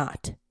 they're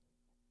not.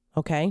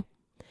 Okay?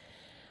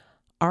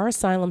 Our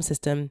asylum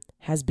system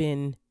has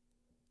been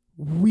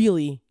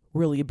really,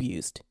 really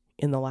abused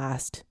in the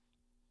last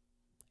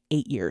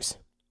 8 years.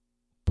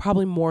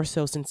 Probably more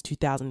so since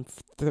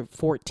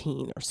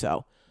 2014 or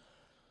so.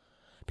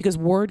 Because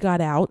word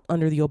got out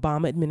under the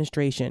Obama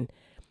administration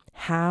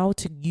how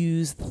to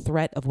use the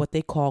threat of what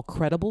they call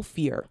credible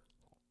fear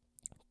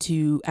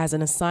as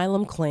an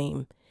asylum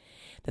claim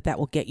that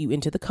will get you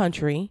into the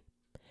country.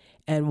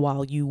 And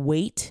while you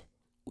wait,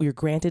 you're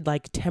granted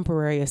like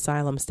temporary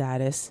asylum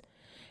status.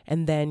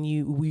 And then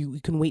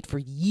you can wait for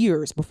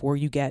years before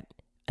you get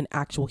an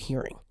actual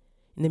hearing.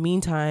 In the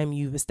meantime,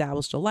 you've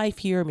established a life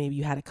here. Maybe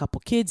you had a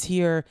couple kids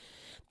here.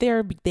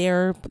 They're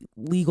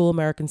legal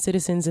American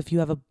citizens if you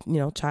have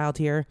a child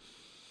here.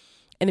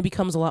 And it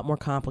becomes a lot more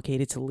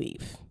complicated to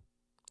leave.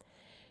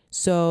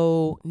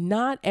 So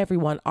not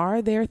everyone.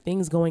 Are there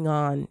things going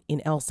on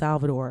in El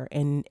Salvador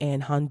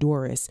and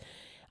Honduras,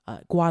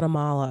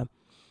 Guatemala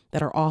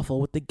that are awful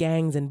with the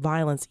gangs and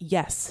violence?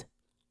 Yes.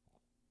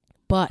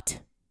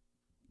 But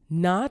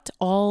not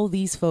all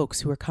these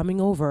folks who are coming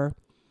over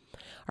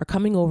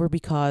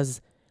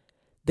because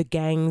the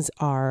gangs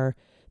are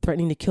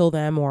threatening to kill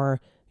them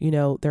or,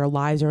 their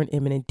lives are in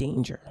imminent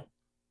danger.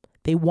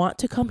 They want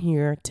to come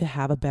here to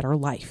have a better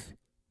life.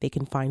 They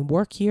can find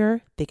work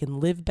here. They can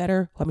live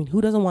better. I mean, who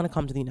doesn't want to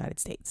come to the United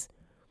States?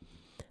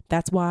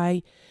 That's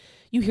why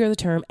you hear the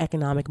term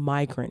economic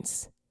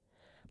migrants.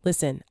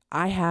 Listen,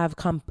 I have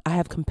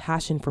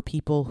compassion for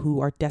people who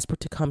are desperate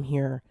to come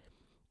here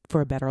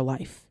for a better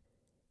life.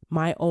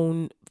 My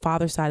own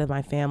father's side of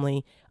my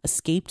family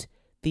escaped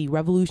the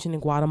revolution in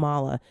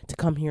Guatemala to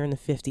come here in the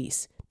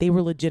 50s. They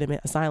were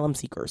legitimate asylum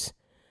seekers,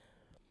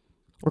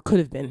 or could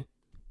have been.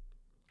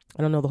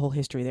 I don't know the whole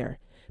history there,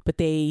 but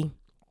they,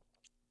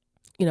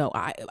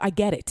 I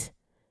get it.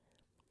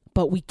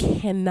 But we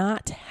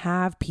cannot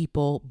have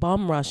people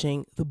bum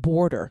rushing the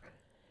border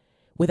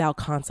without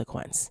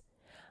consequence.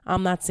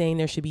 I'm not saying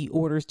there should be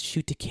orders to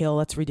shoot to kill.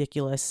 That's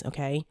ridiculous,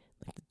 okay?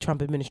 Like the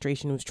Trump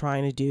administration was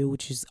trying to do,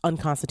 which is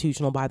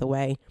unconstitutional, by the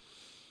way.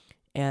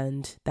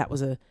 And that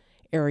was a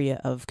area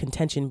of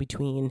contention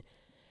between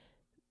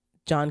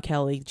John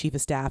Kelly, chief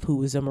of staff, who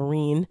was a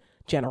Marine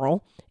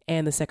general,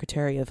 and the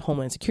Secretary of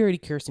Homeland Security,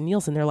 Kirstjen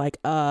Nielsen. They're like,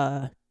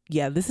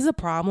 yeah, this is a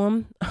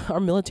problem. Our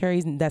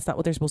military, that's not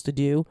what they're supposed to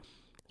do.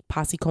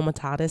 Posse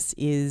comitatus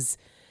is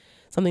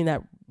something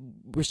that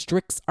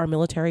restricts our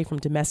military from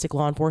domestic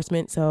law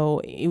enforcement. So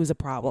it was a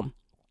problem.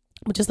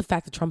 But just the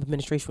fact the Trump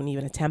administration wouldn't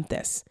even attempt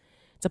this,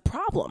 it's a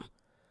problem.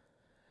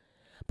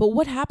 But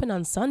what happened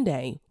on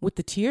Sunday with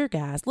the tear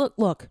gas?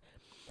 Look,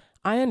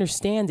 I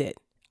understand it.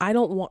 I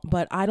don't want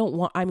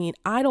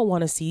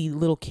to see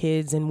little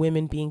kids and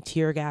women being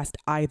tear gassed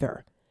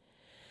either.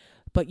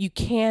 But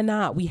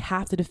we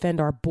have to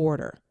defend our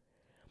border.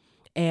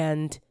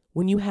 And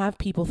when you have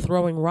people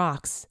throwing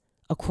rocks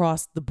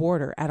across the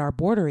border at our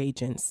border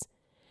agents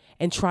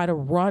and try to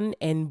run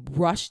and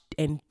rush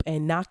and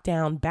knock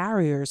down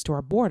barriers to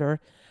our border,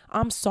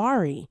 I'm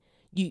sorry.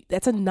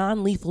 That's a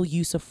non-lethal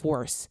use of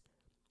force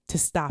to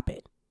stop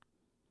it.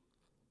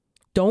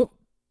 You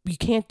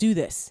can't do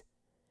this.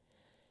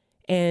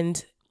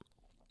 And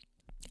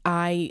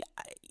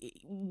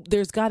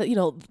there's got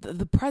to,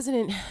 the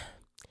president,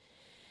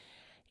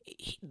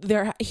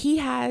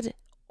 the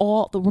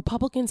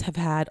Republicans have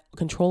had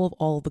control of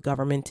all of the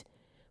government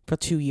for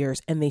 2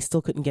 years, and they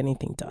still couldn't get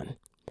anything done.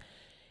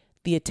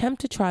 The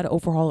attempt to try to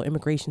overhaul the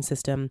immigration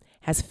system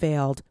has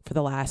failed for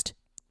the last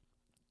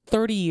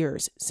 30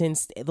 years,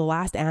 since the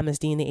last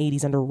amnesty in the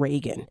 80s under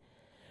Reagan.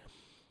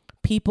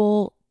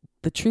 The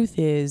truth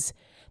is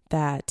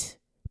that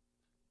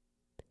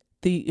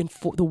the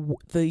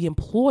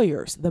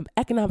employers, the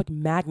economic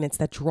magnets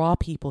that draw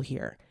people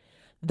here,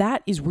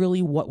 that is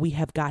really what we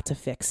have got to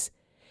fix.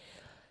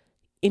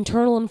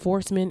 Internal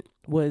enforcement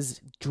was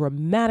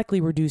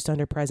dramatically reduced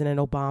under President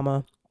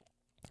Obama,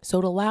 so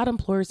it allowed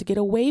employers to get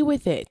away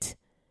with it.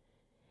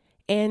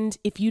 And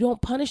if you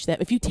don't punish them,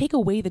 if you take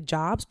away the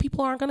jobs,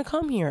 people aren't going to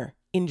come here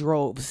in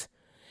droves.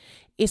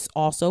 It's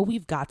also,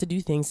 we've got to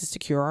do things to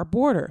secure our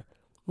border.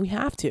 We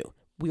have to.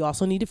 We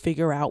also need to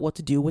figure out what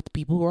to do with the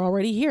people who are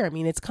already here. I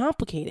mean, it's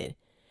complicated.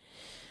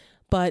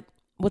 But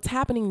what's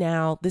happening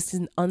now, this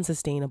is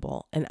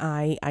unsustainable, and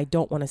I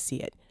don't want to see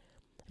it.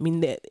 I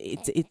mean,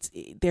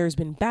 there's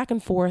been back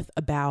and forth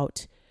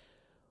about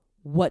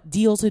what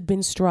deals had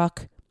been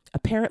struck.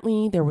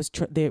 Apparently,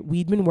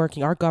 we'd been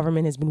working, our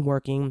government has been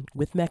working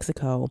with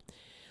Mexico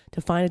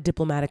to find a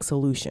diplomatic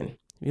solution,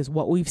 because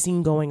what we've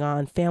seen going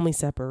on, family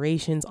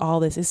separations, all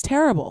this is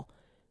terrible.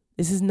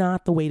 This is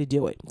not the way to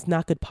do it. It's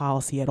not good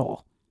policy at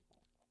all.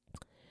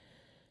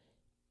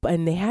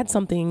 And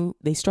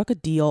they struck a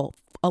deal,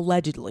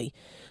 allegedly,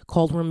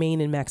 called Remain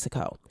in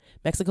Mexico.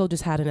 Mexico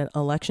just had an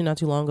election not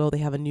too long ago. They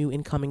have a new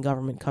incoming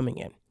government coming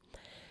in.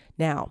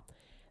 Now,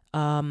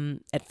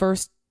 at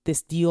first,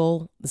 this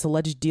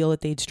alleged deal that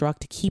they'd struck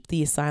to keep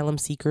the asylum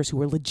seekers who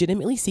were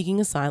legitimately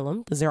seeking asylum,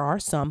 because there are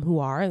some who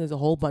are, there's a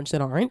whole bunch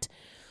that aren't,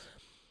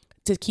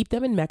 to keep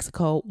them in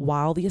Mexico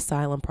while the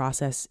asylum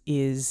process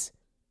is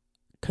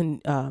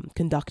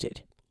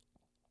conducted,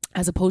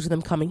 as opposed to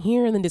them coming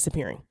here and then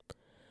disappearing.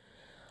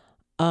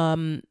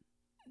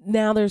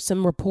 Now there's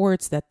some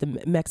reports that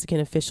the Mexican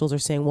officials are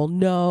saying, well,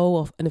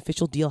 no, an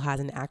official deal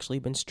hasn't actually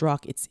been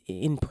struck. It's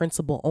in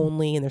principle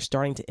only, and they're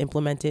starting to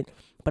implement it,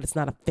 but it's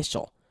not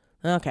official.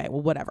 Okay,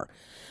 well, whatever.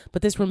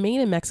 But this Remain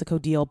in Mexico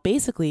deal,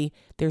 basically,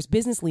 there's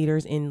business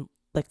leaders in,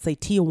 let's say,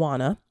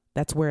 Tijuana.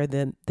 That's where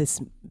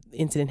this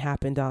incident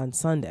happened on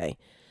Sunday.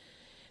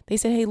 They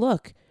said, hey,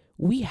 look,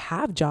 we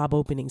have job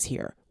openings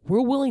here.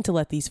 We're willing to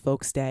let these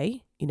folks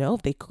stay.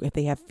 If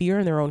they have fear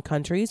in their own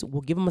countries,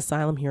 we'll give them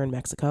asylum here in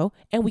Mexico,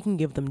 and we can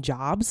give them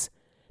jobs.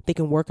 They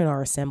can work in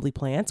our assembly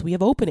plants. We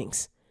have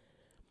openings.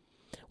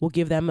 We'll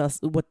give them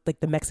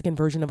the Mexican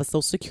version of a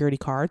social security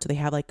card, so they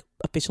have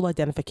official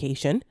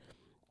identification,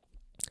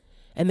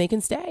 and they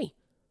can stay.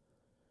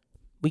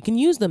 We can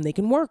use them. They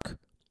can work.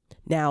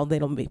 Now, they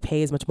don't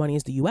pay as much money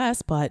as the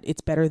U.S., but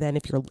it's better than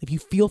if you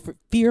feel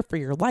fear for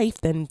your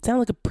life, then it sounds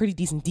like a pretty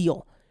decent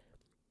deal.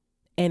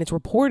 And it's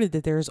reported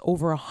that there's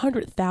over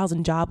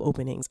 100,000 job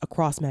openings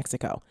across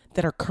Mexico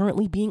that are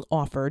currently being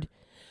offered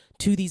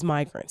to these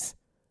migrants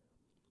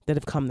that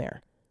have come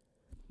there.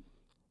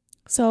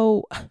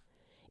 So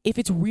if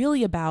it's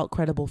really about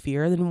credible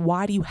fear, then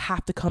why do you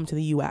have to come to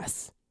the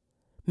U.S.?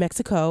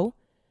 Mexico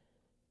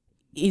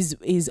is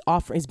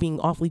being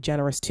awfully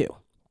generous too.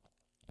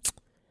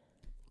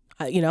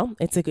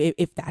 It's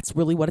if that's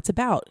really what it's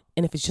about.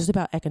 And if it's just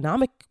about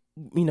economic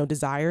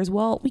desires.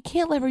 Well, we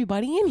can't let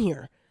everybody in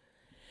here.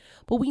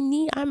 But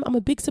I'm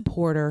a big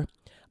supporter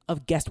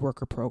of guest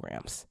worker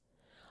programs.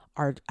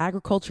 Our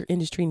agriculture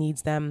industry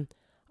needs them.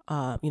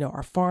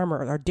 Our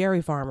farmers, our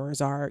dairy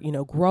farmers, our,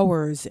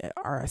 growers,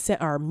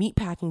 our meat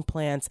packing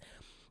plants.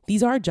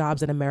 These are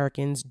jobs that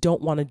Americans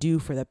don't want to do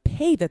for the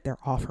pay that they're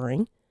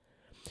offering.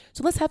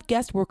 So let's have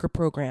guest worker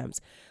programs.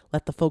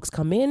 Let the folks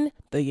come in.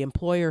 The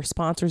employer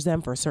sponsors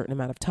them for a certain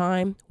amount of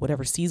time,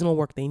 whatever seasonal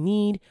work they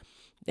need.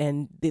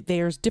 And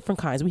there's different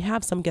kinds. We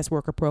have some guest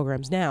worker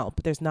programs now,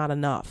 but there's not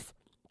enough.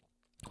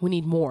 We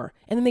need more.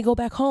 And then they go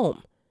back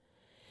home.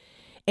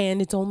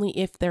 And it's only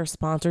if they're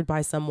sponsored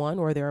by someone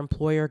or their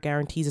employer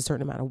guarantees a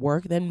certain amount of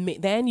work,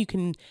 then you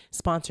can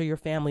sponsor your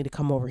family to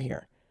come over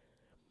here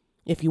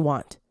if you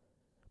want.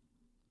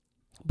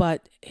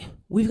 But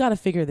we've got to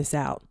figure this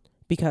out,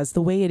 because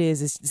the way it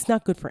is it's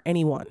not good for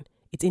anyone.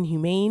 It's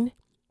inhumane.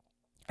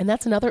 And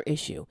that's another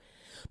issue.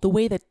 The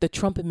way that the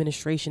Trump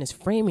administration is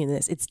framing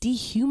this, it's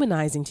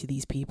dehumanizing to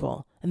these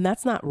people. And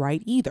that's not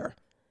right either.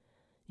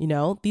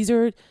 These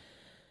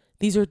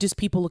are just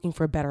people looking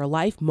for a better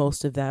life,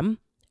 most of them.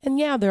 And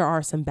yeah, there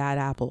are some bad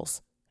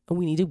apples, and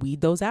we need to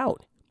weed those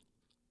out.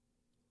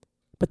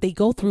 But they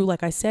go through,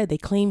 like I said, they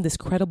claim this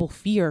credible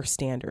fear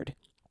standard.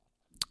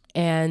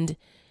 And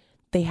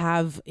they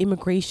have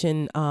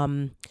immigration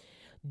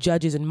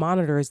judges and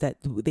monitors that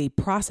they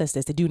process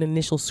this. They do an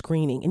initial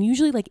screening. And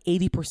usually like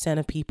 80%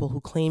 of people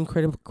who claim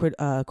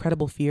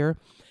credible fear,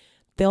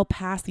 they'll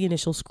pass the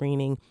initial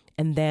screening.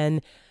 And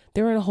then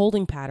they're in a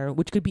holding pattern,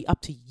 which could be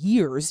up to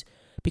years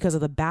because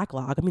of the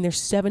backlog. I mean, there's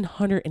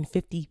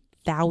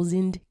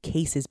 750,000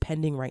 cases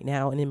pending right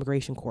now in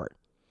immigration court.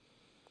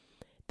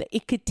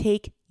 It could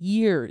take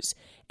years,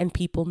 and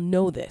people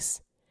know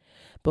this.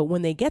 But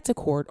when they get to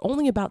court,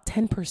 only about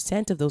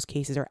 10% of those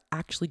cases are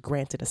actually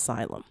granted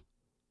asylum.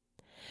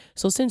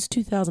 So since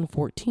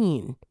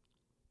 2014,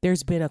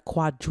 there's been a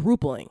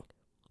quadrupling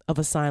of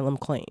asylum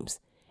claims.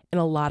 And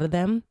a lot of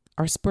them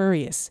are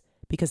spurious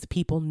because the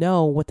people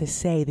know what to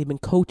say. They've been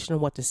coached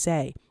on what to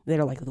say.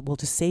 They're like, we'll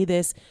just say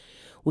this.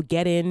 We'll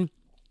get in.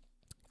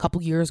 A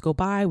couple years go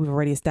by. We've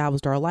already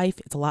established our life.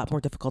 It's a lot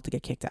more difficult to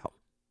get kicked out.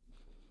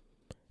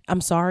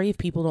 I'm sorry if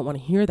people don't want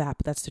to hear that,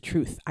 but that's the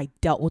truth. I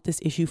dealt with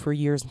this issue for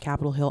years in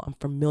Capitol Hill. I'm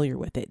familiar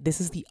with it.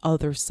 This is the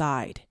other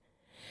side.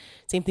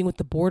 Same thing with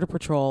the Border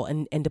Patrol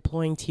and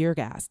deploying tear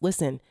gas.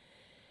 Listen,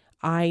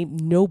 I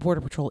know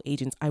Border Patrol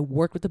agents. I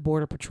worked with the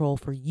Border Patrol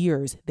for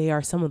years. They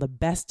are some of the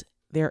best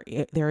there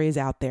is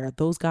out there.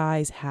 Those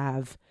guys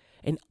have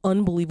an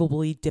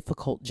unbelievably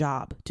difficult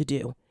job to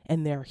do,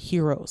 and they're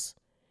heroes.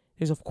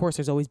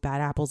 There's always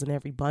bad apples in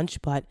every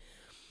bunch, but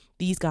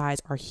these guys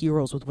are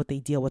heroes with what they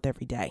deal with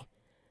every day.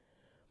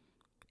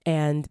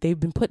 And they've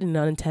been put in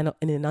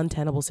an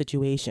untenable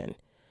situation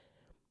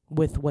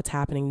with what's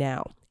happening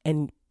now.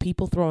 And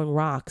people throwing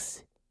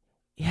rocks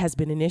has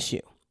been an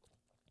issue.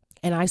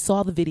 And I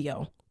saw the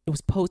video.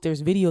 There's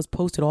videos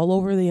posted all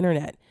over the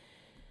internet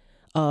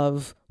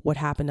of what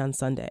happened on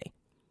Sunday.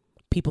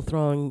 People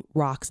throwing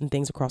rocks and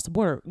things across the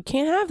border. You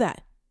can't have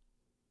that.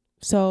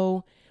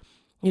 So,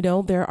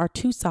 there are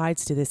two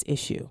sides to this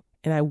issue.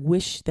 And I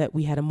wish that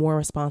we had a more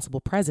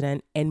responsible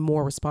president and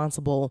more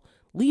responsible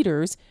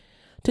leaders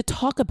to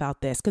talk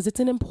about this, because it's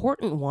an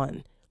important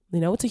one.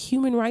 It's a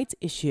human rights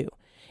issue.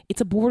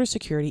 It's a border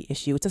security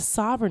issue. It's a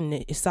sovereign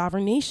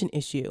nation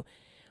issue.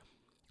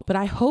 But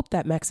I hope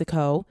that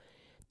Mexico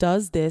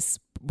does this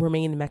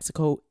Remain in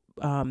Mexico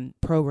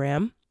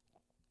program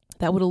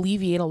that would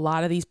alleviate a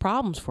lot of these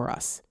problems for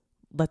us.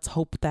 Let's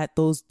hope that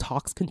those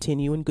talks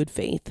continue in good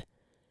faith.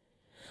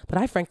 But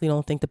I frankly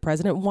don't think the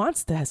president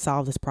wants to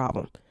solve this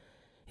problem.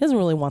 He doesn't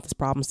really want this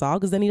problem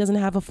solved, because then he doesn't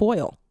have a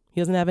foil.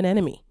 He doesn't have an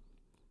enemy.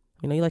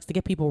 He likes to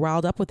get people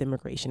riled up with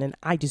immigration, and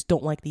I just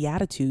don't like the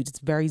attitudes. It's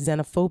very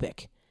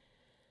xenophobic.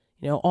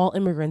 All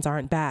immigrants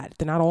aren't bad.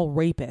 They're not all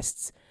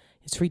rapists.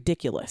 It's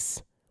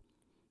ridiculous.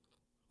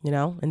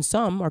 And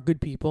some are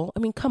good people. I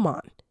mean, come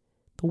on.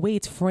 The way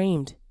it's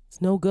framed,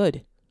 it's no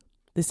good.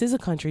 This is a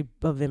country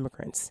of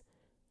immigrants.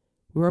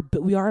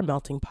 We are a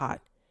melting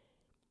pot.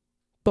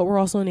 But we're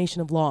also a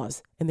nation of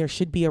laws, and there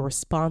should be a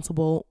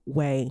responsible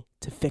way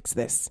to fix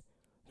this.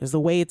 Because the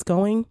way it's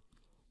going,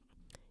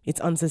 it's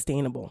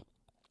unsustainable.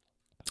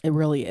 It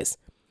really is.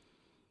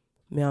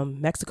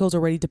 Mexico's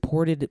already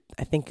deported,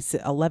 I think,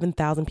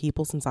 11,000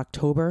 people since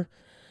October.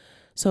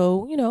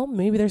 So,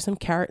 maybe there's some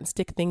carrot and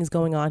stick things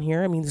going on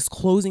here. I mean, just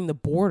closing the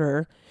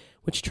border,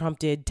 which Trump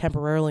did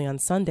temporarily on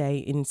Sunday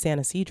in San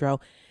Ysidro.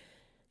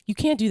 You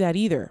can't do that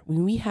either.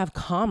 When we have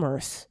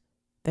commerce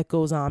that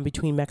goes on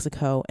between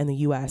Mexico and the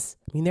U.S.,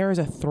 there is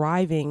a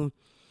thriving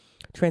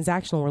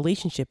transactional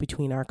relationship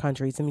between our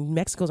countries.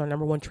 Mexico's our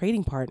number one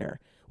trading partner.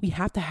 We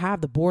have to have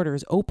the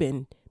borders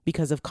open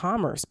because of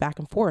commerce back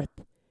and forth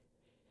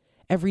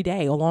every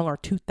day along our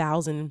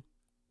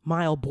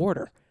 2,000-mile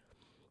border.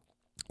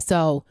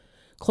 So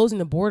closing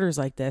the borders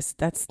like this,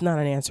 that's not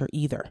an answer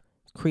either.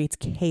 It creates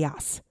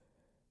chaos,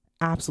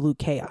 absolute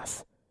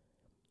chaos.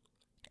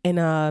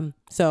 And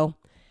so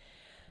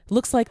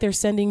Looks like they're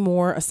sending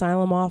more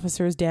asylum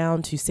officers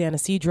down to San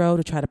Ysidro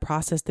to try to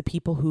process the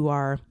people who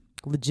are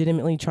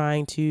legitimately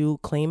trying to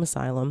claim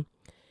asylum.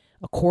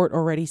 A court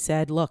already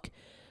said, look,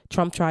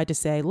 Trump tried to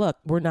say, look,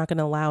 we're not going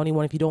to allow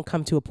anyone, if you don't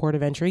come to a port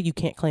of entry, you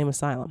can't claim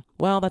asylum.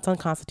 Well, that's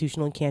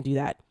unconstitutional and can't do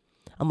that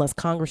unless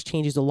Congress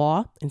changes the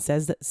law and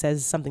says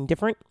something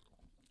different.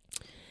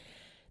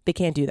 They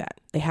can't do that.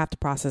 They have to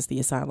process the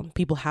asylum.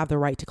 People have the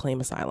right to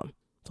claim asylum.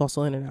 It's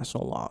also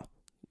international law.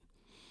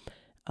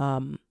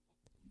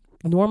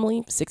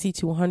 Normally, 60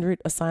 to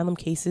 100 asylum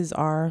cases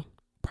are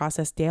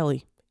processed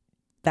daily.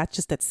 That's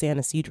just at San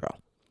Ysidro.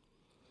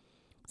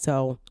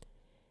 So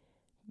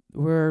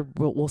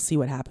we'll see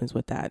what happens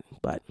with that,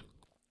 but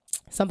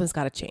something's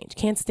got to change.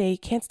 Can't stay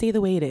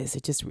the way it is.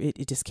 It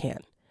just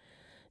can't.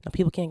 Now,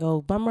 people can't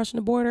go bum rushing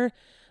the border,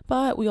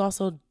 but we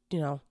also,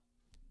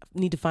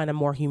 need to find a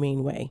more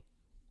humane way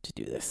to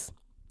do this.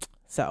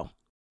 So,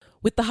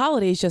 with the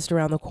holidays just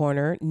around the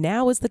corner,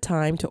 now is the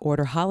time to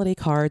order holiday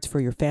cards for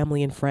your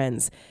family and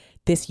friends.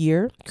 This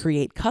year,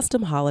 create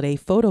custom holiday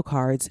photo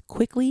cards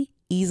quickly,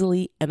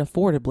 easily, and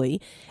affordably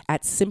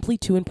at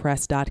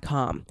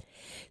simplytoimpress.com.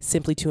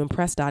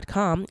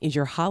 Simplytoimpress.com is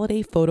your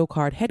holiday photo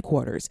card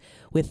headquarters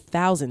with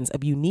thousands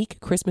of unique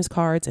Christmas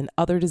cards and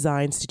other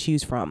designs to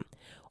choose from.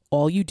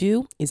 All you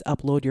do is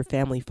upload your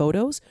family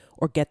photos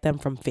or get them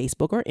from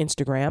Facebook or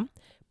Instagram,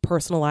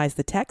 personalize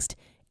the text,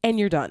 and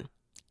you're done.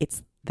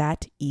 It's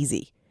that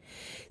easy.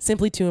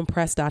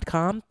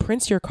 Simplytoimpress.com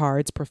prints your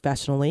cards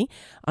professionally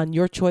on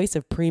your choice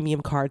of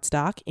premium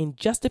cardstock in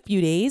just a few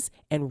days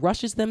and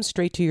rushes them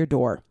straight to your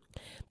door.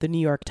 The New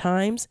York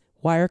Times,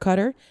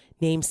 Wirecutter,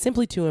 named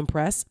Simply to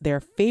Impress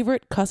their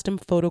favorite custom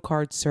photo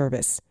card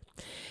service.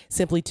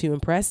 Simply to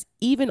Impress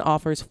even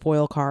offers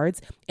foil cards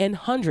and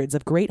hundreds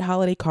of great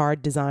holiday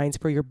card designs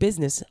for your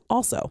business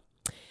also.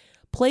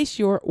 Place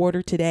your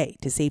order today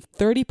to save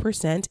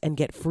 30% and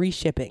get free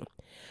shipping.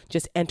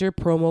 Just enter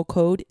promo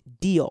code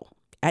DEAL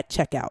at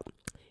checkout.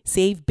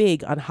 Save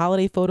big on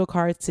holiday photo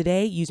cards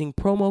today using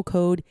promo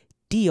code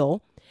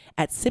DEAL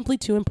at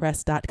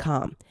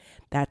simplytoimpress.com.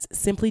 That's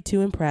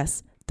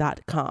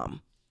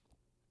simplytoimpress.com.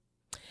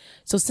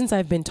 So since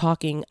I've been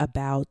talking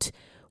about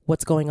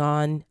what's going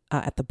on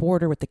at the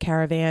border with the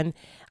caravan,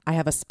 I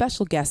have a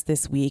special guest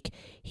this week.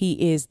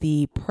 He is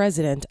the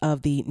president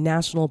of the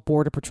National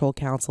Border Patrol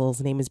Council.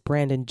 His name is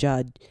Brandon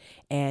Judd,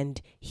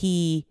 and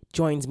he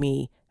joins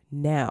me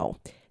now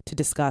to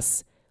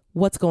discuss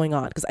what's going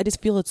on, because I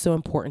just feel it's so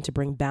important to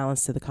bring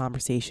balance to the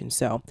conversation.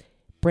 So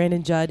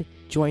Brandon Judd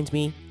joins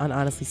me on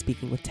Honestly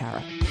Speaking with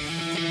Tara.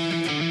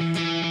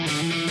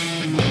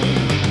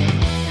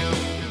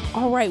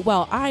 All right.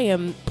 Well, I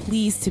am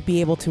pleased to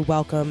be able to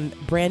welcome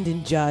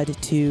Brandon Judd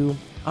to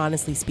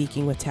Honestly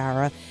Speaking with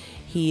Tara.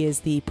 He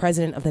is the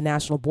president of the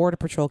National Border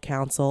Patrol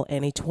Council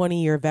and a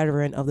 20-year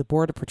veteran of the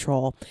Border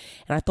Patrol.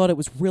 And I thought it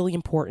was really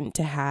important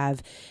to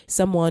have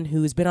someone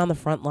who's been on the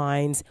front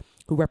lines,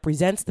 who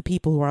represents the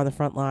people who are on the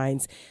front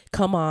lines,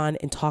 come on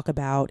and talk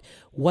about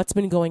what's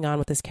been going on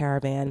with this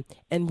caravan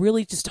and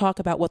really just talk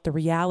about what the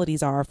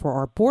realities are for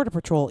our Border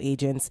Patrol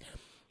agents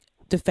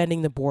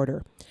defending the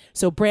border.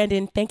 So,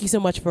 Brandon, thank you so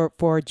much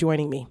for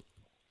joining me.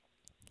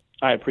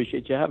 I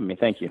appreciate you having me.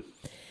 Thank you.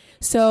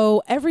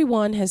 So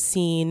everyone has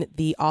seen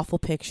the awful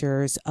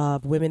pictures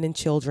of women and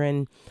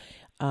children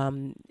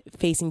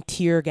facing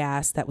tear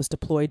gas that was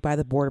deployed by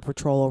the Border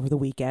Patrol over the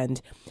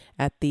weekend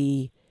at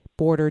the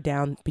border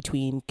down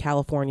between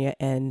California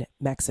and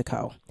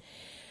Mexico.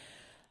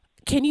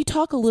 Can you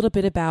talk a little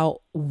bit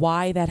about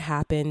why that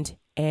happened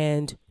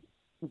and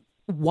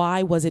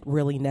why was it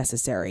really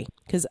necessary?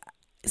 Because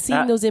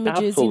seeing those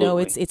images,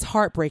 Absolutely. It's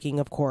heartbreaking,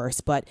 of course.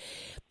 But,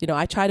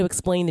 I try to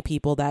explain to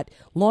people that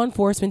law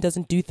enforcement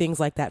doesn't do things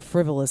like that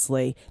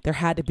frivolously. There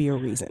had to be a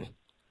reason.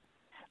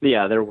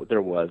 Yeah, there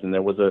was, and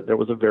there was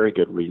a very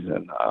good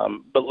reason.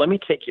 But let me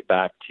take you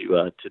back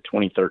to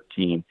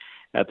 2013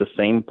 at the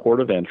same port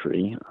of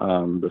entry,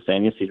 the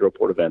San Ysidro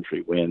port of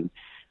entry, when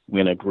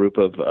a group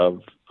of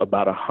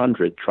about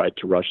 100 tried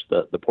to rush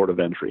the port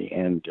of entry,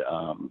 and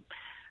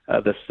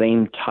the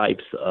same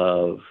types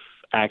of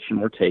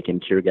action were taken.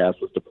 Tear gas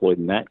was deployed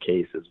in that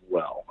case as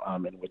well,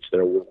 in which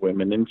there were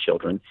women and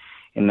children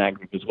in that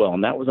group as well.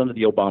 And that was under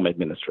the Obama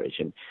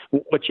administration.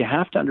 What you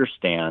have to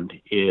understand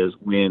is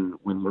when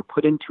we're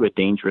put into a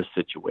dangerous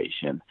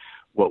situation,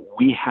 what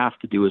we have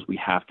to do is we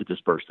have to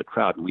disperse the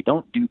crowd. And we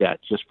don't do that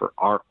just for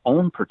our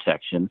own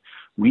protection.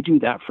 We do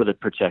that for the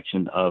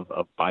protection of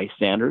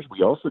bystanders.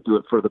 We also do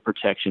it for the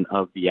protection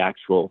of the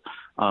actual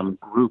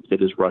group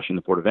that is rushing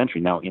the port of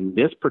entry. Now, in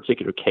this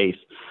particular case,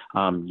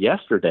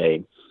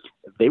 yesterday,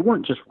 they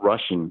weren't just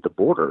rushing the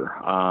border.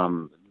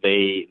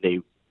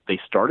 They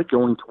started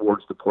going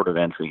towards the port of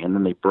entry, and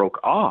then they broke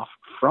off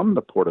from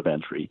the port of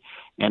entry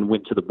and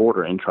went to the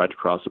border and tried to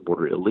cross the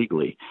border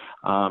illegally.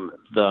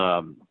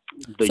 The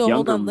so younger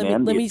hold on,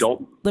 men,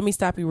 let me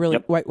stop you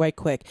really right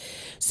quick.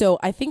 So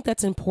I think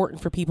that's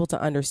important for people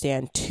to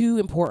understand two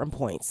important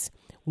points.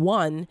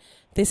 One,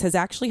 this has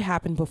actually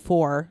happened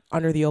before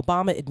under the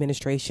Obama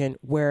administration,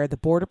 where the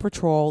Border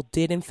Patrol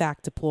did in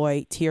fact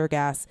deploy tear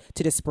gas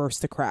to disperse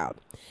the crowd.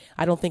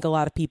 I don't think a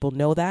lot of people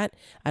know that.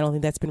 I don't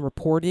think that's been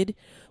reported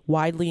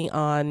widely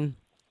on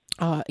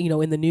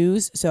in the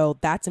news. So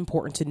that's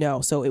important to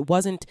know. So it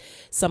wasn't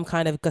some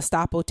kind of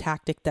Gestapo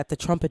tactic that the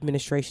Trump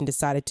administration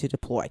decided to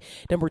deploy.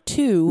 Number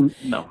two,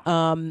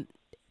 No.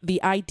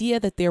 The idea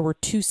that there were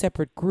two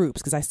separate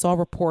groups, because I saw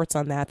reports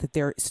on that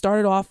they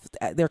started off,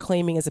 they're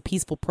claiming as a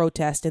peaceful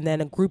protest, and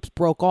then groups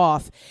broke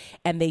off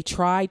and they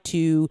tried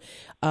to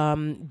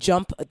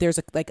jump. There's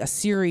a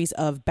series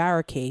of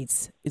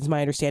barricades, is my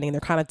understanding, and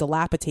they're kind of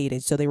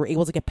dilapidated. So they were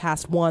able to get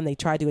past one. They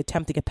tried to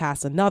attempt to get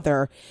past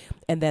another.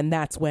 And then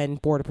that's when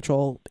Border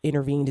Patrol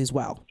intervened as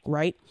well,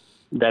 right?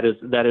 That is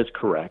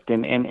correct.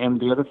 And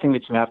the other thing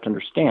that you have to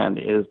understand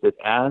is that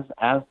as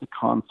the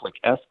conflict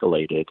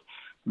escalated,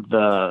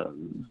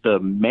 the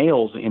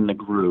males in the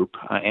group,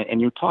 and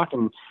you're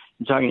talking,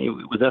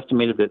 it was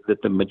estimated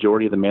that the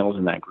majority of the males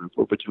in that group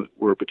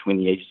were between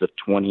the ages of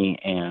 20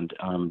 and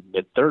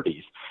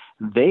mid-30s.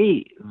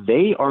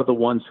 They are the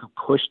ones who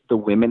pushed the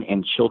women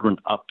and children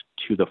up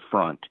to the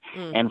front.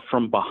 And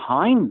from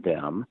behind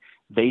them,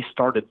 they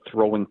started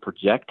throwing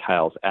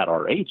projectiles at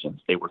our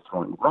agents. They were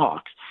throwing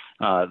rocks.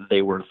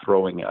 They were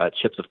throwing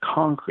chips of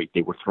concrete.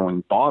 They were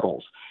throwing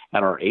bottles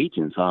at our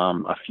agents.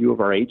 A few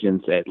of our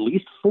agents, at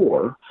least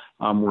 4,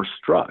 were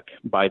struck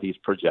by these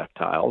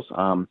projectiles.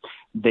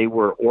 They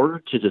were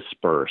ordered to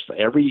disperse.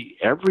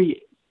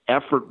 Every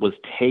effort was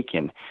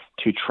taken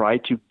to try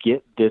to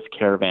get this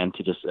caravan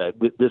to just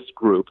this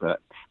group,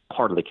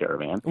 part of the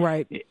caravan.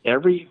 Right.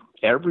 Every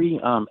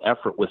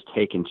effort was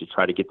taken to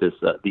try to get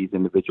these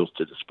individuals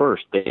to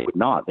disperse. They would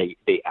not.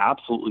 They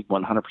absolutely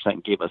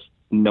 100% gave us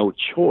no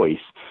choice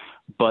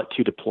but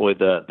to deploy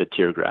the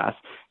tear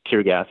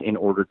gas in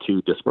order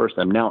to disperse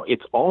them. Now,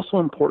 it's also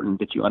important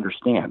that you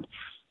understand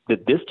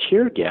that this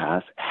tear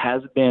gas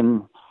has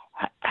been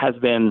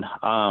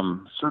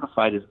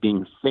certified as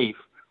being safe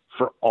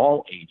for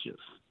all ages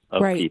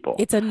of people.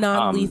 It's a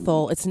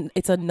non-lethal.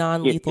 It's a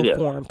non-lethal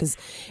form because,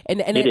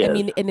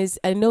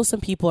 I know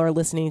some people are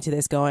listening to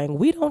this going,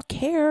 we don't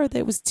care that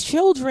it was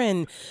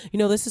children.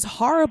 This is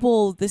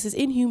horrible. This is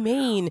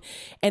inhumane.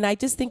 And I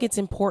just think it's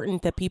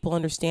important that people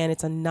understand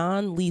it's a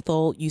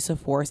non-lethal use of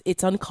force.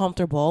 It's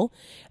uncomfortable,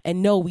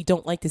 and no, we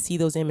don't like to see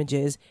those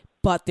images.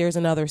 But there's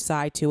another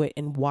side to it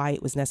and why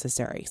it was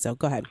necessary. So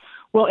go ahead.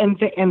 Well, and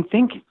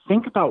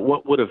think about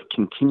what would have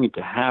continued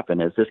to happen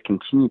as this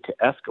continued to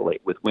escalate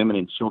with women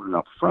and children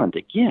up front.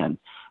 Again,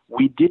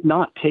 we did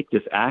not take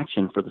this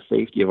action for the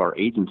safety of our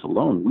agents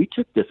alone. We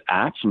took this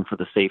action for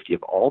the safety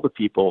of all the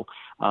people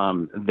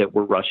that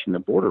were rushing the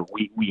border.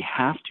 We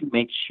have to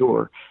make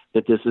sure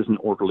that this is an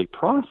orderly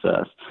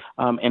process.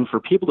 And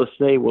for people to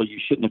say, well, you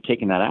shouldn't have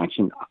taken that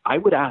action, I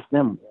would ask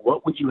them,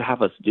 what would you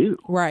have us do?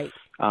 Right.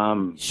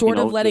 Short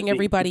of letting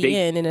everybody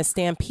in a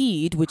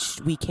stampede,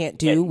 which we can't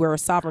do. We're a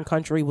sovereign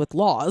country with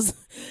laws.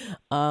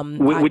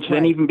 Which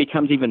then even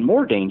becomes even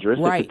more dangerous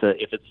right.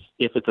 if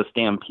it's a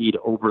stampede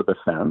over the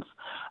fence.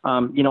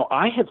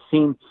 I have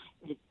seen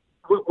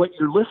what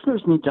your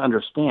listeners need to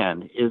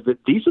understand is that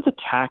these are the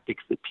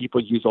tactics that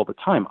people use all the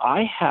time.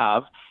 I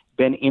have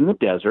been in the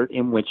desert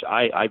in which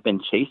I've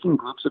been chasing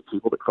groups of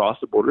people that cross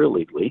the border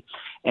illegally.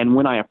 And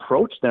when I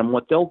approach them,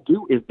 what they'll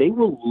do is they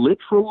will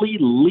literally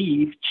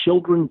leave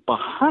children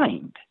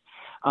behind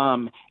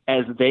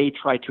as they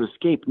try to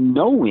escape,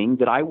 knowing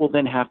that I will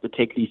then have to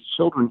take these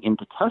children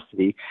into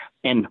custody.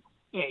 And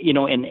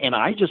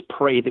I just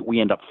pray that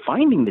we end up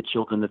finding the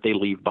children that they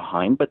leave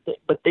behind, but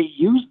they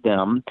use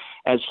them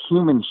as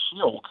human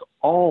shields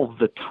all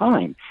the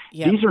time.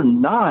 Yep. These are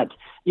not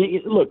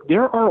look,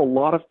 there are a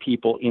lot of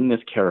people in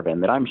this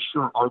caravan that I'm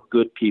sure are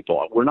good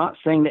people. We're not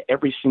saying that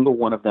every single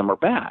one of them are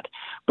bad,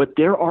 but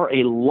there are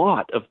a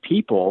lot of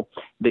people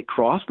that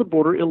cross the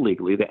border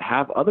illegally, that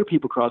have other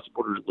people cross the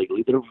border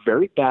illegally, that are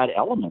very bad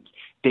elements.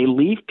 They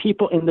leave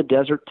people in the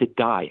desert to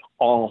die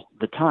all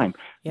the time.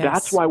 Yes.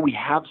 That's why we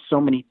have so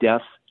many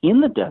deaths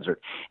in the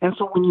desert. And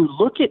so when you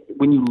look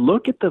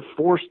at the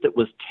force that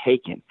was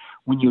taken,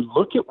 when you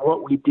look at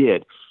what we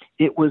did,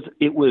 it was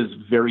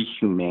very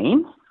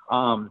humane.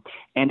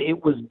 And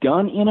it was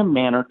done in a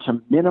manner to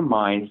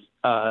minimize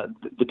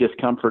the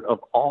discomfort of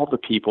all the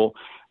people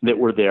that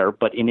were there,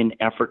 but in an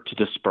effort to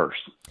disperse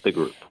the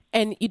group.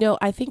 And,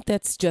 I think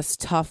that's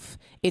just tough.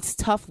 It's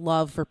tough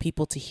love for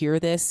people to hear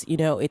this.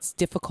 It's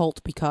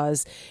difficult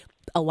because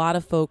a lot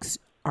of folks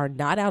are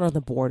not out on the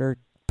border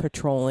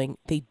patrolling.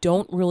 They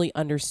don't really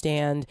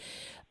understand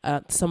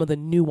some of the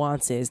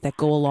nuances that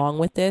go along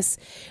with this,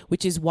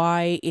 which is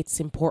why it's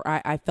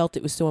important. I felt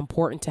it was so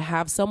important to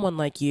have someone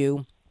like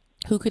you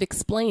who could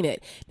explain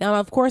it. Now,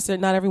 of course,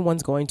 not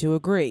everyone's going to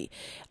agree.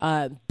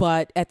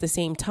 But at the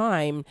same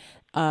time,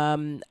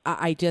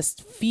 I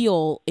just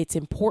feel it's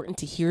important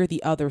to hear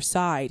the other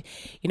side.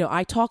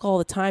 I talk all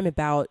the time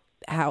about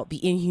how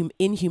the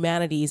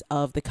inhumanities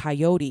of the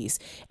coyotes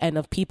and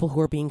of people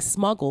who are being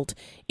smuggled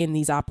in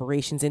these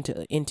operations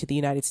into the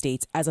United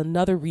States as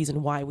another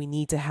reason why we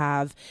need to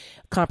have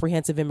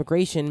comprehensive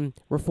immigration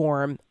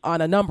reform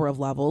on a number of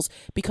levels,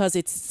 because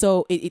it's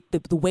so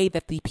the way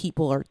that these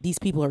people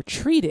are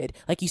treated.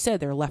 Like you said,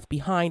 they're left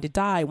behind to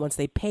die once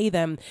they pay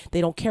them.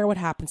 They don't care what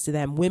happens to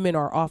them. Women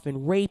are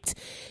often raped,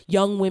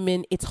 young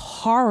women. It's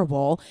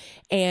horrible,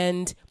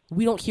 and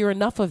we don't hear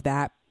enough of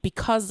that,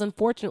 because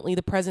unfortunately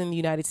the president of the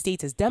United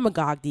States has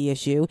demagogued the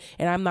issue.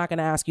 And I'm not going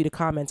to ask you to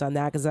comment on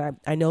that, because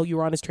I know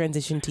you're on his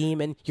transition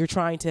team and you're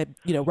trying to,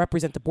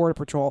 represent the Border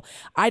Patrol.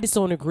 I just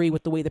don't agree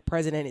with the way the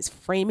president is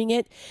framing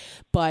it,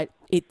 but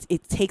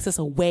it takes us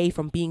away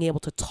from being able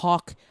to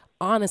talk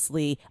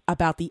honestly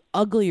about the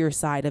uglier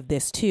side of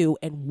this too,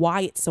 and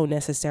why it's so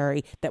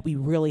necessary that we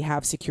really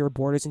have secure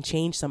borders and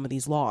change some of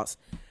these laws.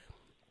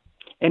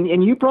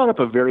 And you brought up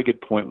a very good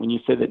point when you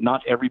said that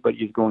not everybody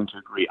is going to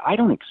agree. I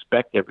don't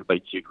expect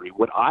everybody to agree.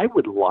 What I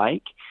would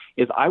like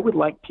is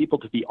people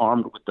to be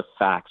armed with the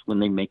facts when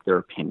they make their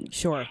opinions.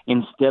 Sure.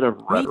 Instead of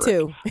rhetoric. Me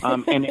too.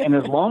 And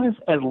as long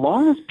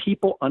as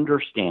people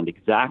understand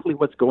exactly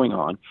what's going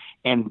on,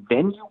 and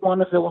then you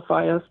want to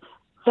vilify us,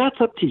 that's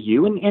up to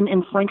you.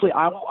 And frankly,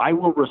 I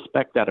will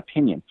respect that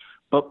opinion.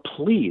 But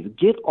please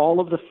get all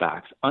of the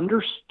facts,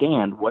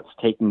 understand what's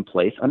taking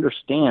place,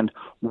 understand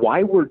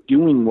why we're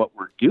doing what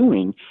we're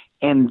doing,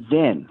 and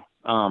then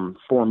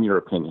form your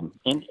opinion.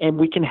 And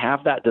we can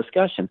have that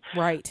discussion.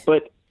 Right.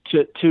 But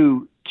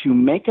to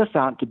make us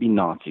out to be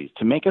Nazis,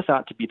 to make us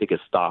out to be the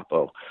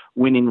Gestapo,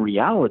 when in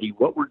reality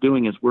what we're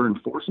doing is we're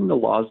enforcing the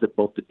laws that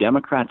both the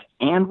Democrats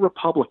and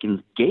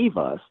Republicans gave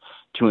us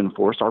to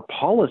enforce. Our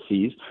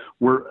policies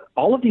were,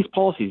 all of these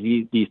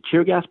policies, these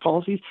tear gas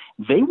policies,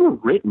 they were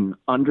written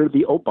under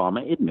the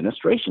Obama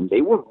administration.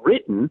 They were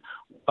written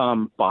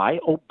by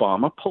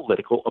Obama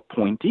political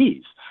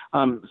appointees.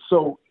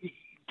 So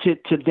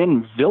to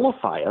then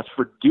vilify us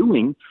for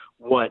doing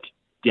what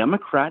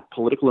Democrat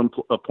political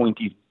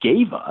appointees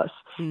gave us,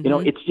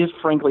 it's just,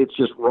 frankly, it's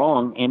just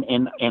wrong.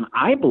 And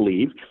I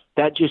believe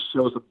that just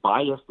shows a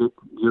bias that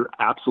you're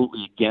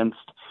absolutely against.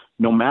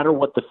 No matter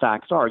what the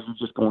facts are, you're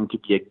just going to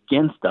be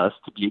against us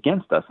to be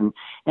against us.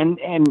 And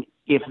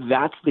if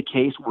that's the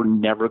case, we're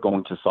never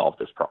going to solve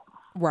this problem.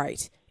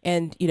 Right.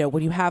 And,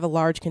 when you have a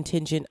large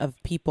contingent of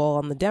people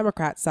on the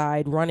Democrat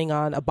side running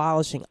on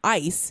abolishing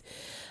ICE,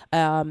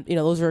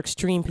 those are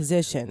extreme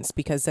positions,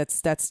 because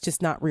that's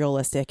just not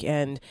realistic.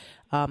 And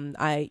we don't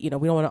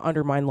want to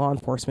undermine law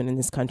enforcement in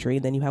this country.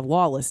 And then you have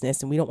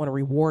lawlessness, and we don't want to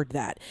reward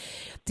that.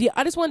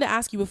 I just wanted to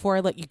ask you before I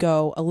let you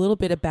go a little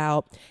bit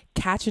about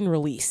catch and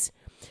release,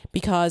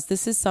 because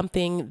this is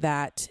something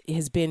that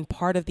has been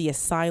part of the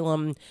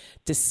asylum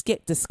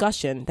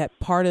discussion, that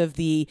part of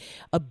the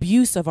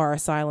abuse of our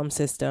asylum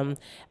system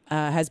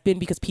has been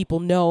because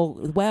people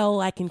know, well,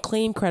 I can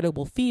claim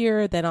credible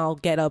fear, then I'll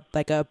get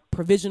a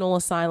provisional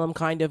asylum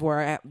kind of,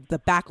 where the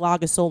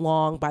backlog is so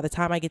long. By the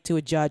time I get to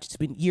a judge, it's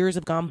been years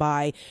have gone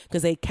by,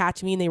 because they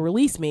catch me and they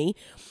release me,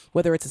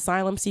 whether it's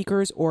asylum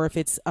seekers or if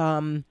it's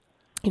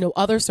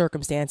other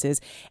circumstances.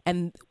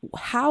 And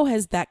how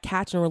has that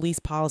catch and release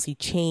policy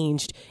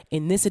changed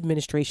in this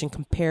administration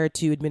compared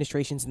to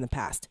administrations in the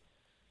past?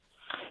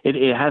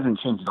 It hasn't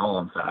changed at all,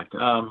 in fact.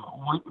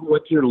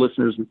 What your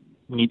listeners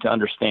need to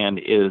understand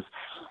is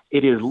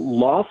it is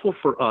lawful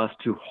for us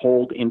to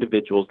hold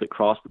individuals that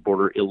cross the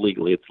border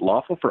illegally. It's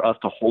lawful for us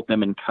to hold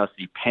them in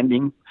custody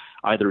pending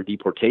either a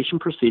deportation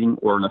proceeding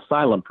or an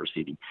asylum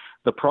proceeding.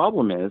 The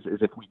problem is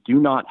if we do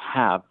not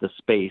have the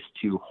space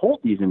to hold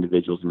these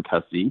individuals in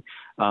custody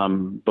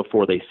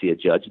before they see a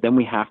judge, then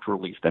we have to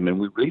release them. And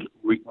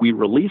we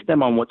release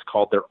them on what's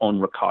called their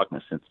own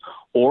recognizance,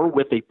 or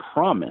with a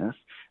promise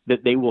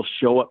that they will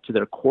show up to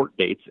their court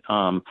dates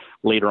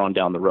later on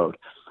down the road.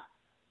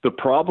 The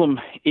problem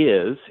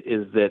is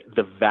that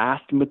the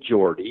vast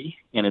majority,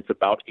 and it's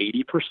about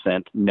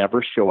 80%,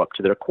 never show up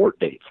to their court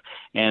dates.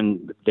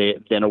 And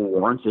then a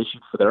warrant's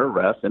issued for their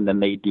arrest, and then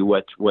they do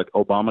what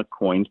Obama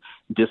coined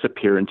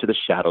disappear into the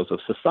shadows of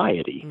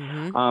society.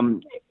 Mm-hmm.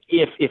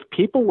 If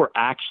people were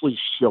actually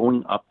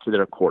showing up to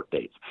their court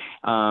dates,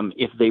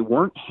 if they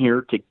weren't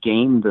here to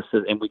game the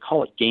system, and we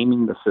call it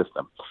gaming the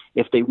system,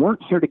 if they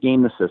weren't here to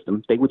game the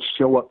system, they would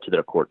show up to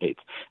their court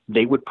dates.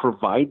 They would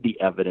provide the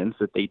evidence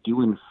that they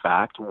do, in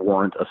fact,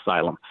 warrant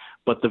asylum.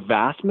 But the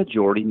vast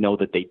majority know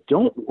that they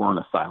don't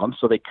warrant asylum,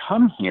 so they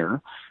come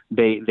here,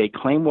 they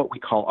claim what we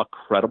call a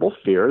credible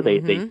fear.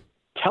 Mm-hmm. They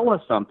tell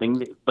us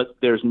something, but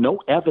there's no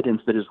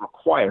evidence that is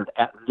required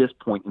at this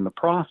point in the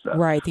process.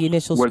 Right, the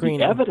initial screening.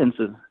 The evidence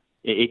is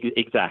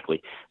exactly.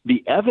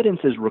 The evidence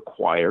is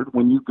required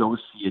when you go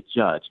see a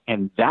judge,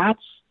 and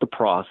that's the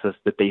process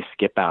that they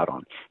skip out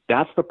on.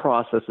 That's the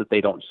process that they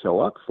don't show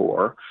up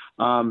for.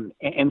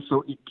 And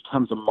so it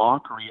becomes a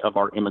mockery of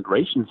our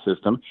immigration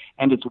system,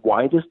 and it's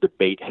why this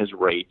debate has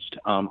raged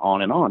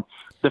on and on.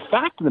 The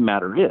fact of the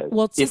matter is,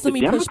 well, just let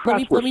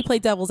me play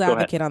devil's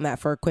advocate on that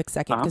for a quick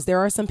second, because there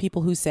are some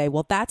people who say,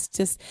 well,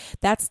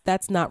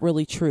 that's not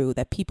really true,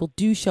 that people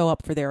do show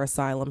up for their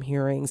asylum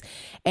hearings.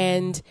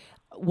 And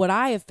what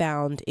I have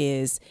found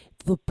is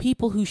the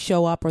people who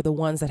show up are the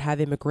ones that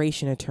have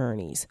immigration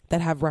attorneys,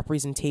 that have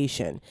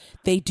representation.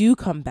 They do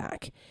come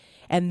back.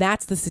 And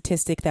that's the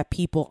statistic that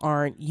people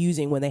aren't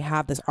using when they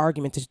have this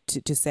argument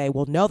to say,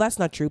 well, no, that's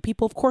not true.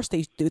 People, of course,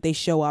 they do. They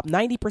show up.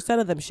 90%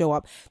 of them show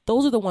up.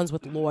 Those are the ones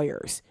with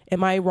lawyers.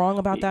 Am I wrong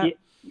about that?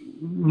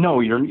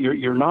 No,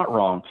 you're not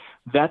wrong.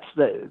 That's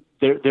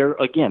there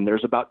again.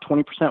 There's about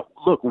 20%.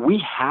 Look,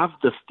 we have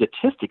the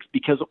statistics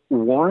because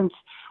arrest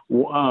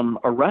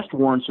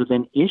warrants are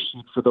then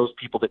issued for those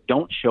people that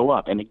don't show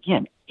up. And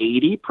again,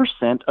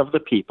 80% of the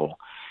people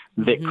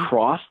that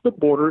cross the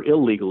border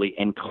illegally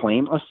and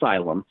claim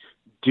asylum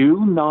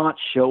do not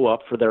show up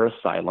for their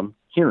asylum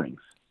hearings.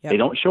 Yep. They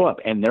don't show up,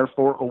 and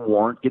therefore a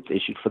warrant gets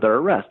issued for their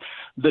arrest.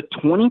 The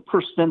 20%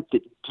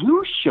 that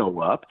do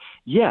show up,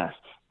 yes,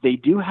 they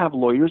do have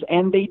lawyers,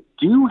 and they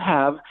do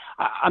have –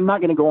 I'm not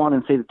going to go on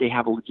and say that they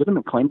have a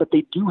legitimate claim, but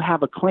they do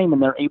have a claim,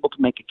 and they're able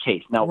to make a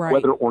case. Now, right.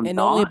 Whether or not – And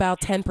only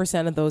about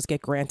 10% of those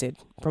get granted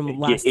from the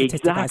last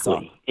statistic I saw.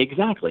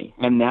 Exactly.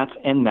 And that's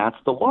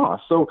the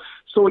law. So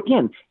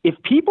again, if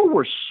people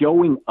were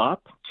showing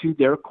up to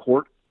their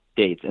court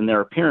dates and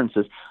their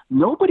appearances,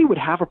 nobody would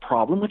have a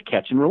problem with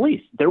catch and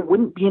release. There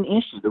wouldn't be an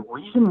issue. The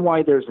reason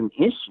why there's an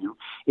issue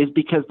is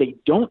because they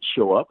don't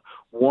show up.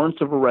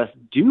 Warrants of arrest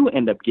do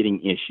end up getting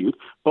issued,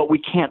 but we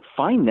can't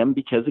find them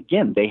because,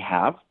 again, they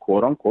have,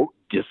 quote unquote,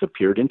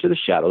 disappeared into the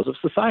shadows of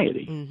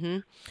society. Mm-hmm.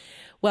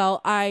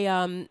 Well,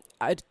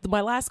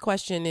 my last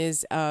question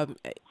is,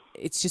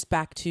 it's just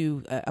back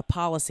to a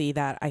policy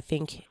that I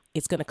think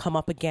it's going to come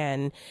up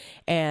again.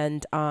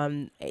 And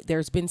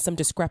there's been some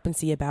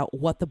discrepancy about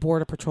what the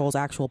Border Patrol's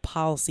actual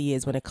policy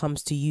is when it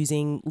comes to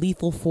using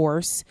lethal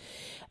force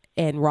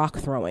and rock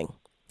throwing.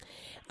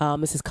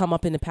 This has come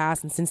up in the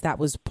past, and since that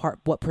was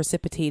what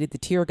precipitated the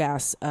tear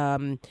gas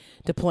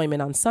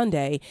deployment on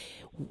Sunday,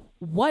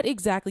 what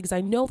exactly, because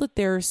I know that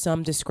there's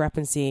some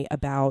discrepancy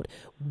about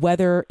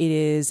whether it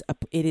is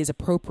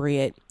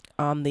appropriate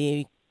on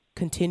the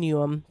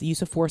continuum, the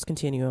use of force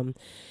continuum,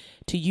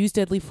 to use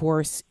deadly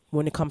force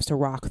when it comes to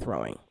rock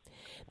throwing.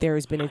 There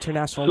has been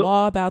international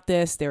law about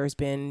this. There has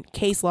been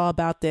case law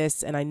about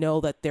this. And I know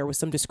that there was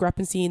some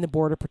discrepancy in the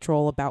Border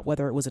Patrol about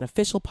whether it was an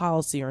official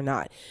policy or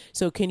not.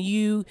 So can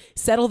you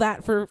settle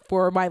that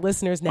for my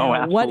listeners now? Oh,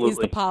 absolutely. What is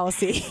the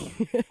policy?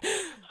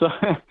 So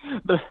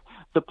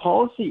the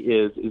policy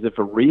is if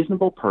a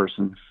reasonable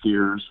person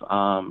fears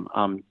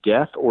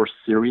death or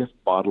serious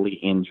bodily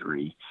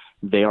injury,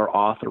 they are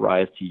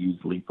authorized to use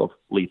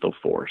lethal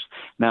force.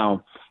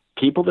 Now,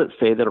 people that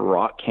say that a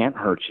rock can't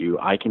hurt you,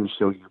 I can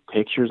show you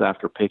pictures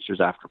after pictures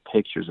after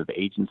pictures of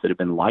agents that have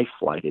been life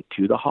flighted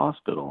to the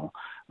hospital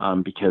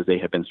because they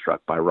have been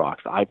struck by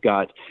rocks. I've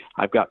got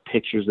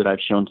pictures that I've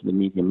shown to the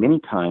media many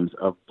times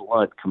of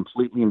blood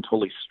completely and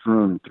totally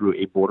strewn through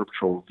a Border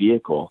Patrol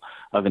vehicle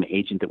of an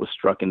agent that was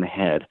struck in the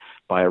head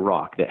by a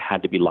rock that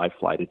had to be life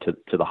flighted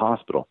to the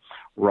hospital.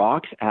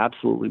 Rocks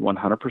absolutely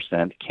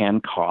 100%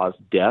 can cause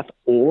death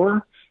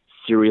or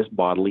serious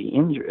bodily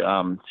injury,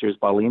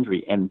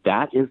 and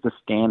that is the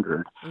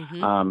standard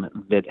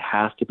that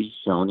has to be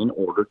shown in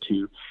order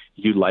to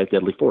utilize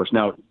deadly force.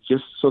 Now,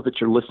 just so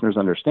that your listeners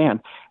understand,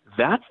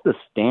 that's the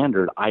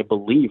standard, I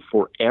believe,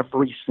 for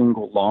every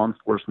single law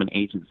enforcement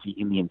agency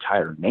in the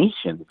entire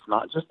nation. It's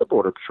not just the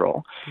Border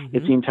Patrol;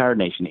 it's the entire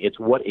nation. It's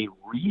what a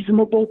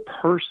reasonable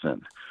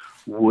person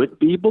would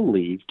be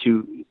believed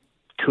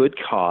could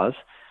cause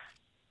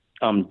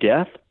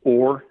death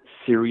or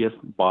serious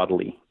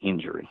bodily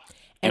injury.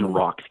 And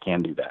rocks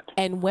can do that.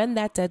 And when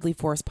that deadly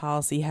force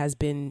policy has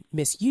been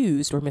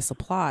misused or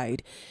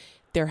misapplied,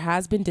 there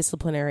has been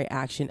disciplinary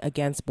action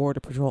against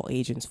Border Patrol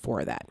agents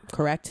for that,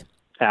 correct?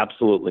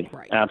 Absolutely.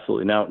 Right.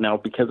 Absolutely. Now,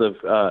 because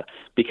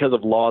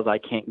of laws, I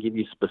can't give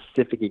you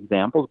specific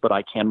examples, but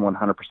I can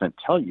 100%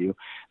 tell you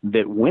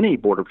that when a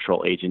Border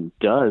Patrol agent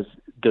does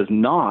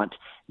not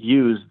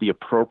use the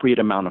appropriate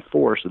amount of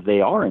force,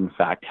 they are in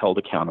fact held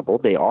accountable.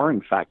 They are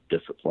in fact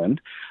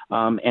disciplined,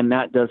 and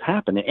that does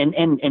happen.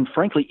 And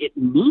frankly, it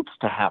needs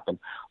to happen.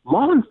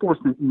 Law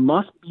enforcement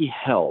must be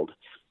held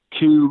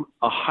to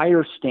a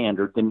higher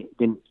standard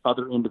than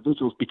other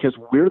individuals because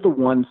we're the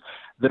ones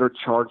that are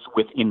charged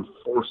with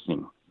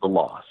enforcing the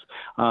laws.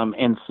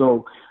 And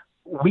so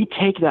we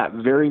take that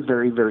very,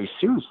 very, very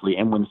seriously.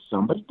 And when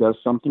somebody does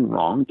something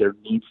wrong, there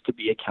needs to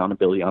be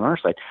accountability on our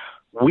side.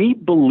 We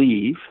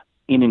believe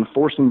in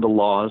enforcing the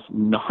laws,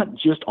 not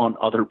just on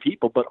other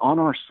people, but on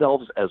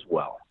ourselves as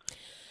well.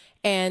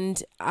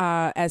 And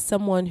as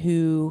someone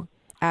who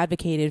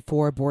advocated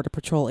for Border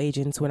Patrol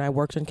agents when I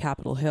worked on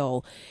Capitol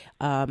Hill,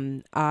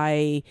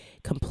 I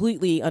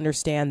completely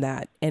understand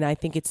that. And I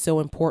think it's so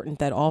important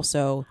that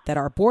also that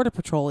our Border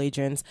Patrol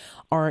agents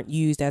aren't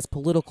used as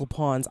political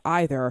pawns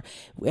either,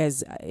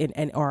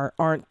 and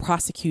aren't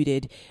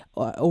prosecuted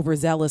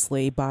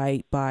overzealously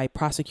by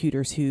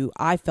prosecutors who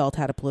I felt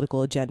had a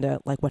political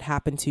agenda, like what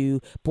happened to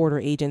border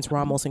agents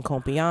Ramos and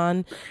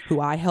Compian,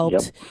 who I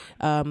helped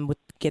with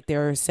get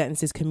their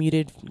sentences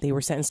commuted. They were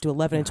sentenced to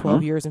 11 and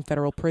 12 years in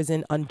federal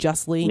prison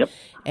unjustly. Yep.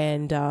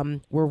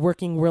 And we're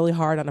working really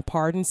hard on a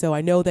pardon. So I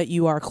know that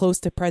you are close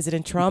to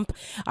President Trump.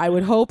 I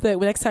would hope that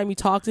next time you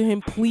talk to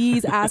him,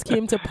 please ask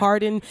him to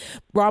pardon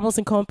Ramos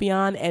and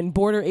Compián and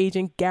border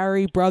agent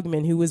Gary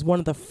Brugman, who was one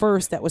of the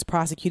first that was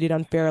prosecuted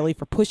unfairly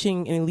for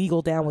pushing an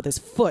illegal down with his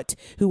foot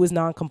who was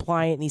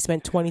non-compliant, and he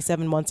spent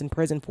 27 months in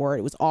prison for it.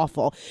 It was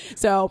awful.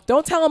 So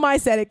don't tell him I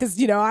said it,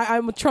 because,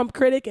 I'm a Trump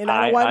critic and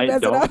I don't want to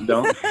mess it up.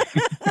 Don't.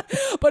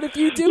 But if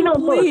you do,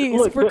 please,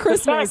 look, for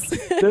Christmas.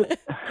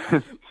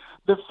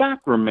 The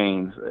fact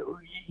remains,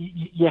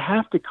 you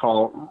have to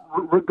call,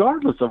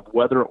 regardless of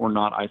whether or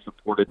not I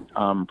supported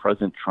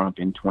President Trump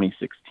in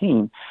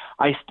 2016,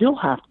 I still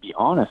have to be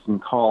honest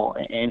and call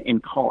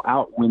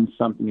out when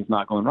something is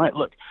not going right.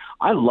 Look,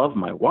 I love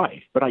my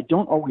wife, but I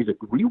don't always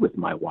agree with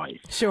my wife.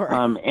 Sure.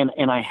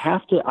 And I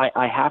have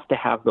to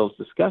have those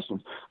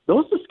discussions.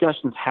 Those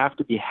discussions have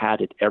to be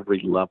had at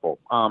every level.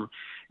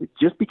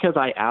 Just because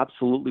I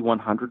absolutely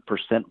 100%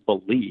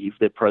 believe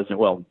that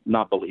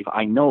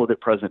I know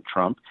that President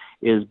Trump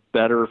is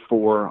better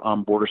for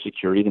border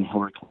security than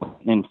Hillary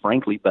Clinton, and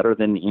frankly, better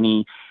than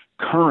any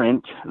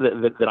current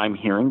that I'm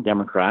hearing,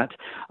 Democrat,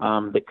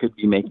 that could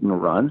be making a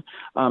run,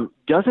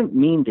 doesn't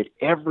mean that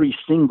every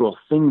single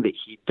thing that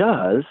he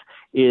does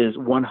is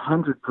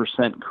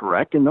 100%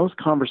 correct. And those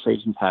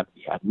conversations have to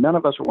be had. None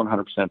of us are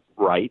 100%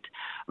 right.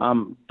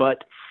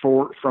 But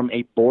from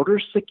a border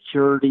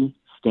security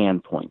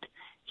standpoint,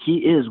 he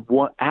is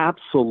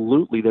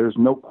absolutely, there's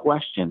no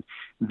question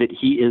that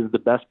he is the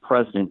best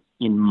president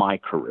in my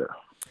career.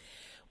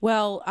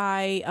 Well,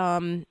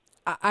 I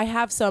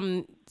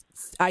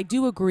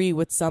do agree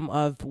with some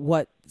of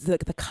what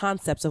the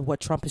concepts of what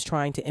Trump is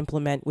trying to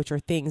implement, which are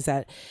things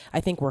that I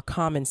think were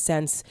common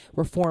sense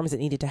reforms that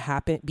needed to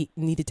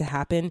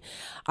happen.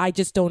 I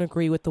just don't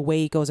agree with the way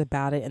he goes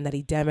about it and that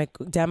he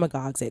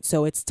demagogues it.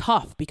 So it's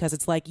tough because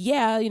it's like,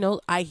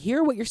 I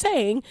hear what you're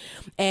saying.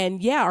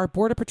 And our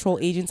Border Patrol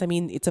agents,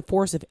 it's a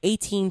force of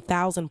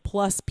 18,000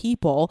 plus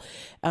people,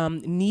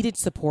 needed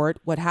support.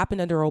 What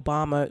happened under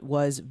Obama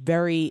was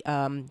very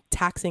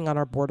taxing on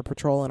our Border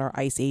Patrol and our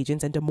ICE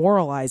agents and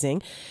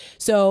demoralizing.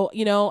 So,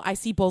 I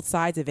see both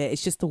sides of it.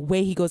 It's just the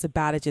way he goes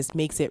about it just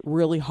makes it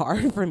really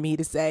hard for me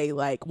to say,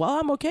 like, well,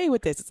 I'm okay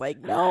with this. It's like,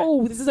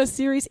 no, this is a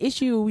serious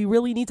issue. We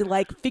really need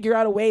to figure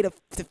out a way to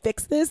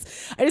fix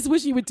this. I just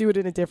wish he would do it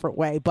in a different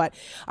way. But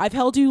I've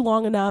held you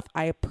long enough.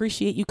 I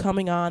appreciate you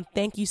coming on.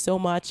 Thank you so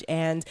much.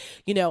 And,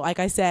 like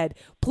I said,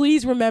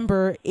 please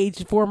remember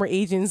former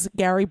agents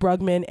Gary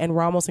Brugman and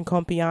Ramos and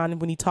Compián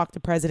when you talk to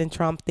President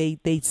Trump. They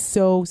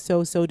so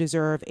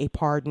deserve a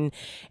pardon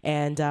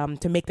and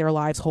to make their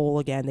lives whole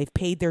again. They've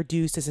paid their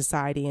dues to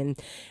society, and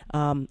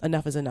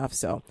enough is enough.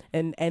 So,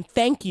 and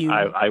thank you.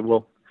 I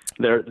will.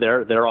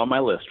 They're on my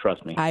list.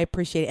 Trust me. I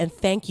appreciate it. And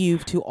thank you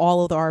to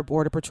all of our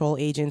Border Patrol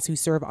agents who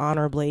serve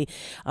honorably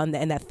and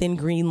that thin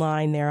green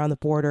line there on the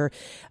border.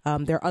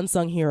 They're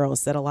unsung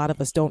heroes that a lot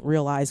of us don't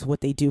realize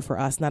what they do for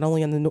us, not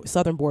only on the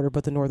southern border,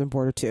 but the northern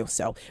border too.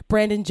 So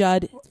Brandon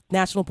Judd,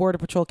 National Border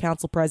Patrol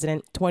Council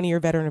President, 20-year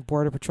veteran of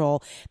Border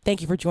Patrol.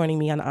 Thank you for joining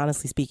me on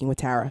Honestly Speaking with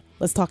Tara.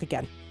 Let's talk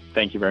again.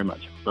 Thank you very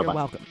much. Bye-bye. You're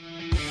welcome.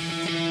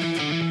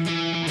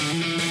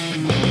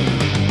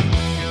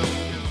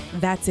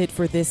 That's it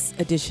for this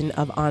edition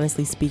of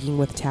Honestly Speaking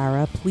with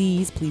Tara.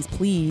 Please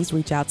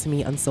reach out to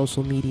me on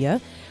social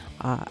media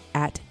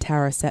at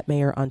Tara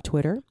Setmayer on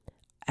Twitter,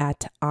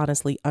 at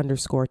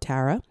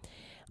honestly_Tara,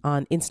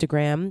 on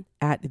Instagram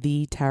at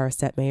the Tara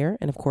Setmayer,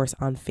 and of course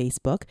on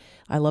Facebook.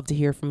 I love to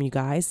hear from you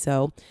guys,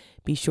 so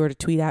be sure to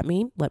tweet at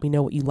me. Let me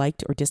know what you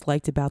liked or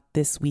disliked about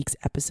this week's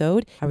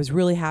episode. I was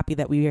really happy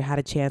that we had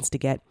a chance to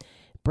get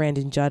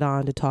Brandon Judd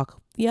on to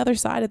talk the other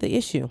side of the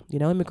issue.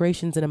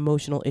 Immigration's an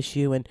emotional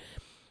issue, and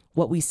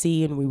what we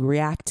see and we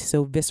react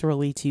so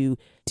viscerally to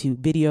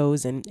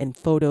videos and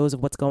photos of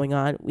what's going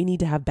on. We need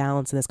to have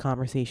balance in this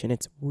conversation.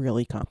 It's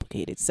really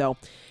complicated. So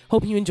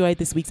hope you enjoyed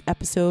this week's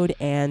episode,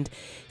 and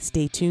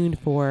stay tuned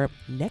for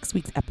next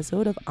week's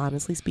episode of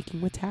Honestly Speaking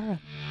with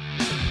Tara.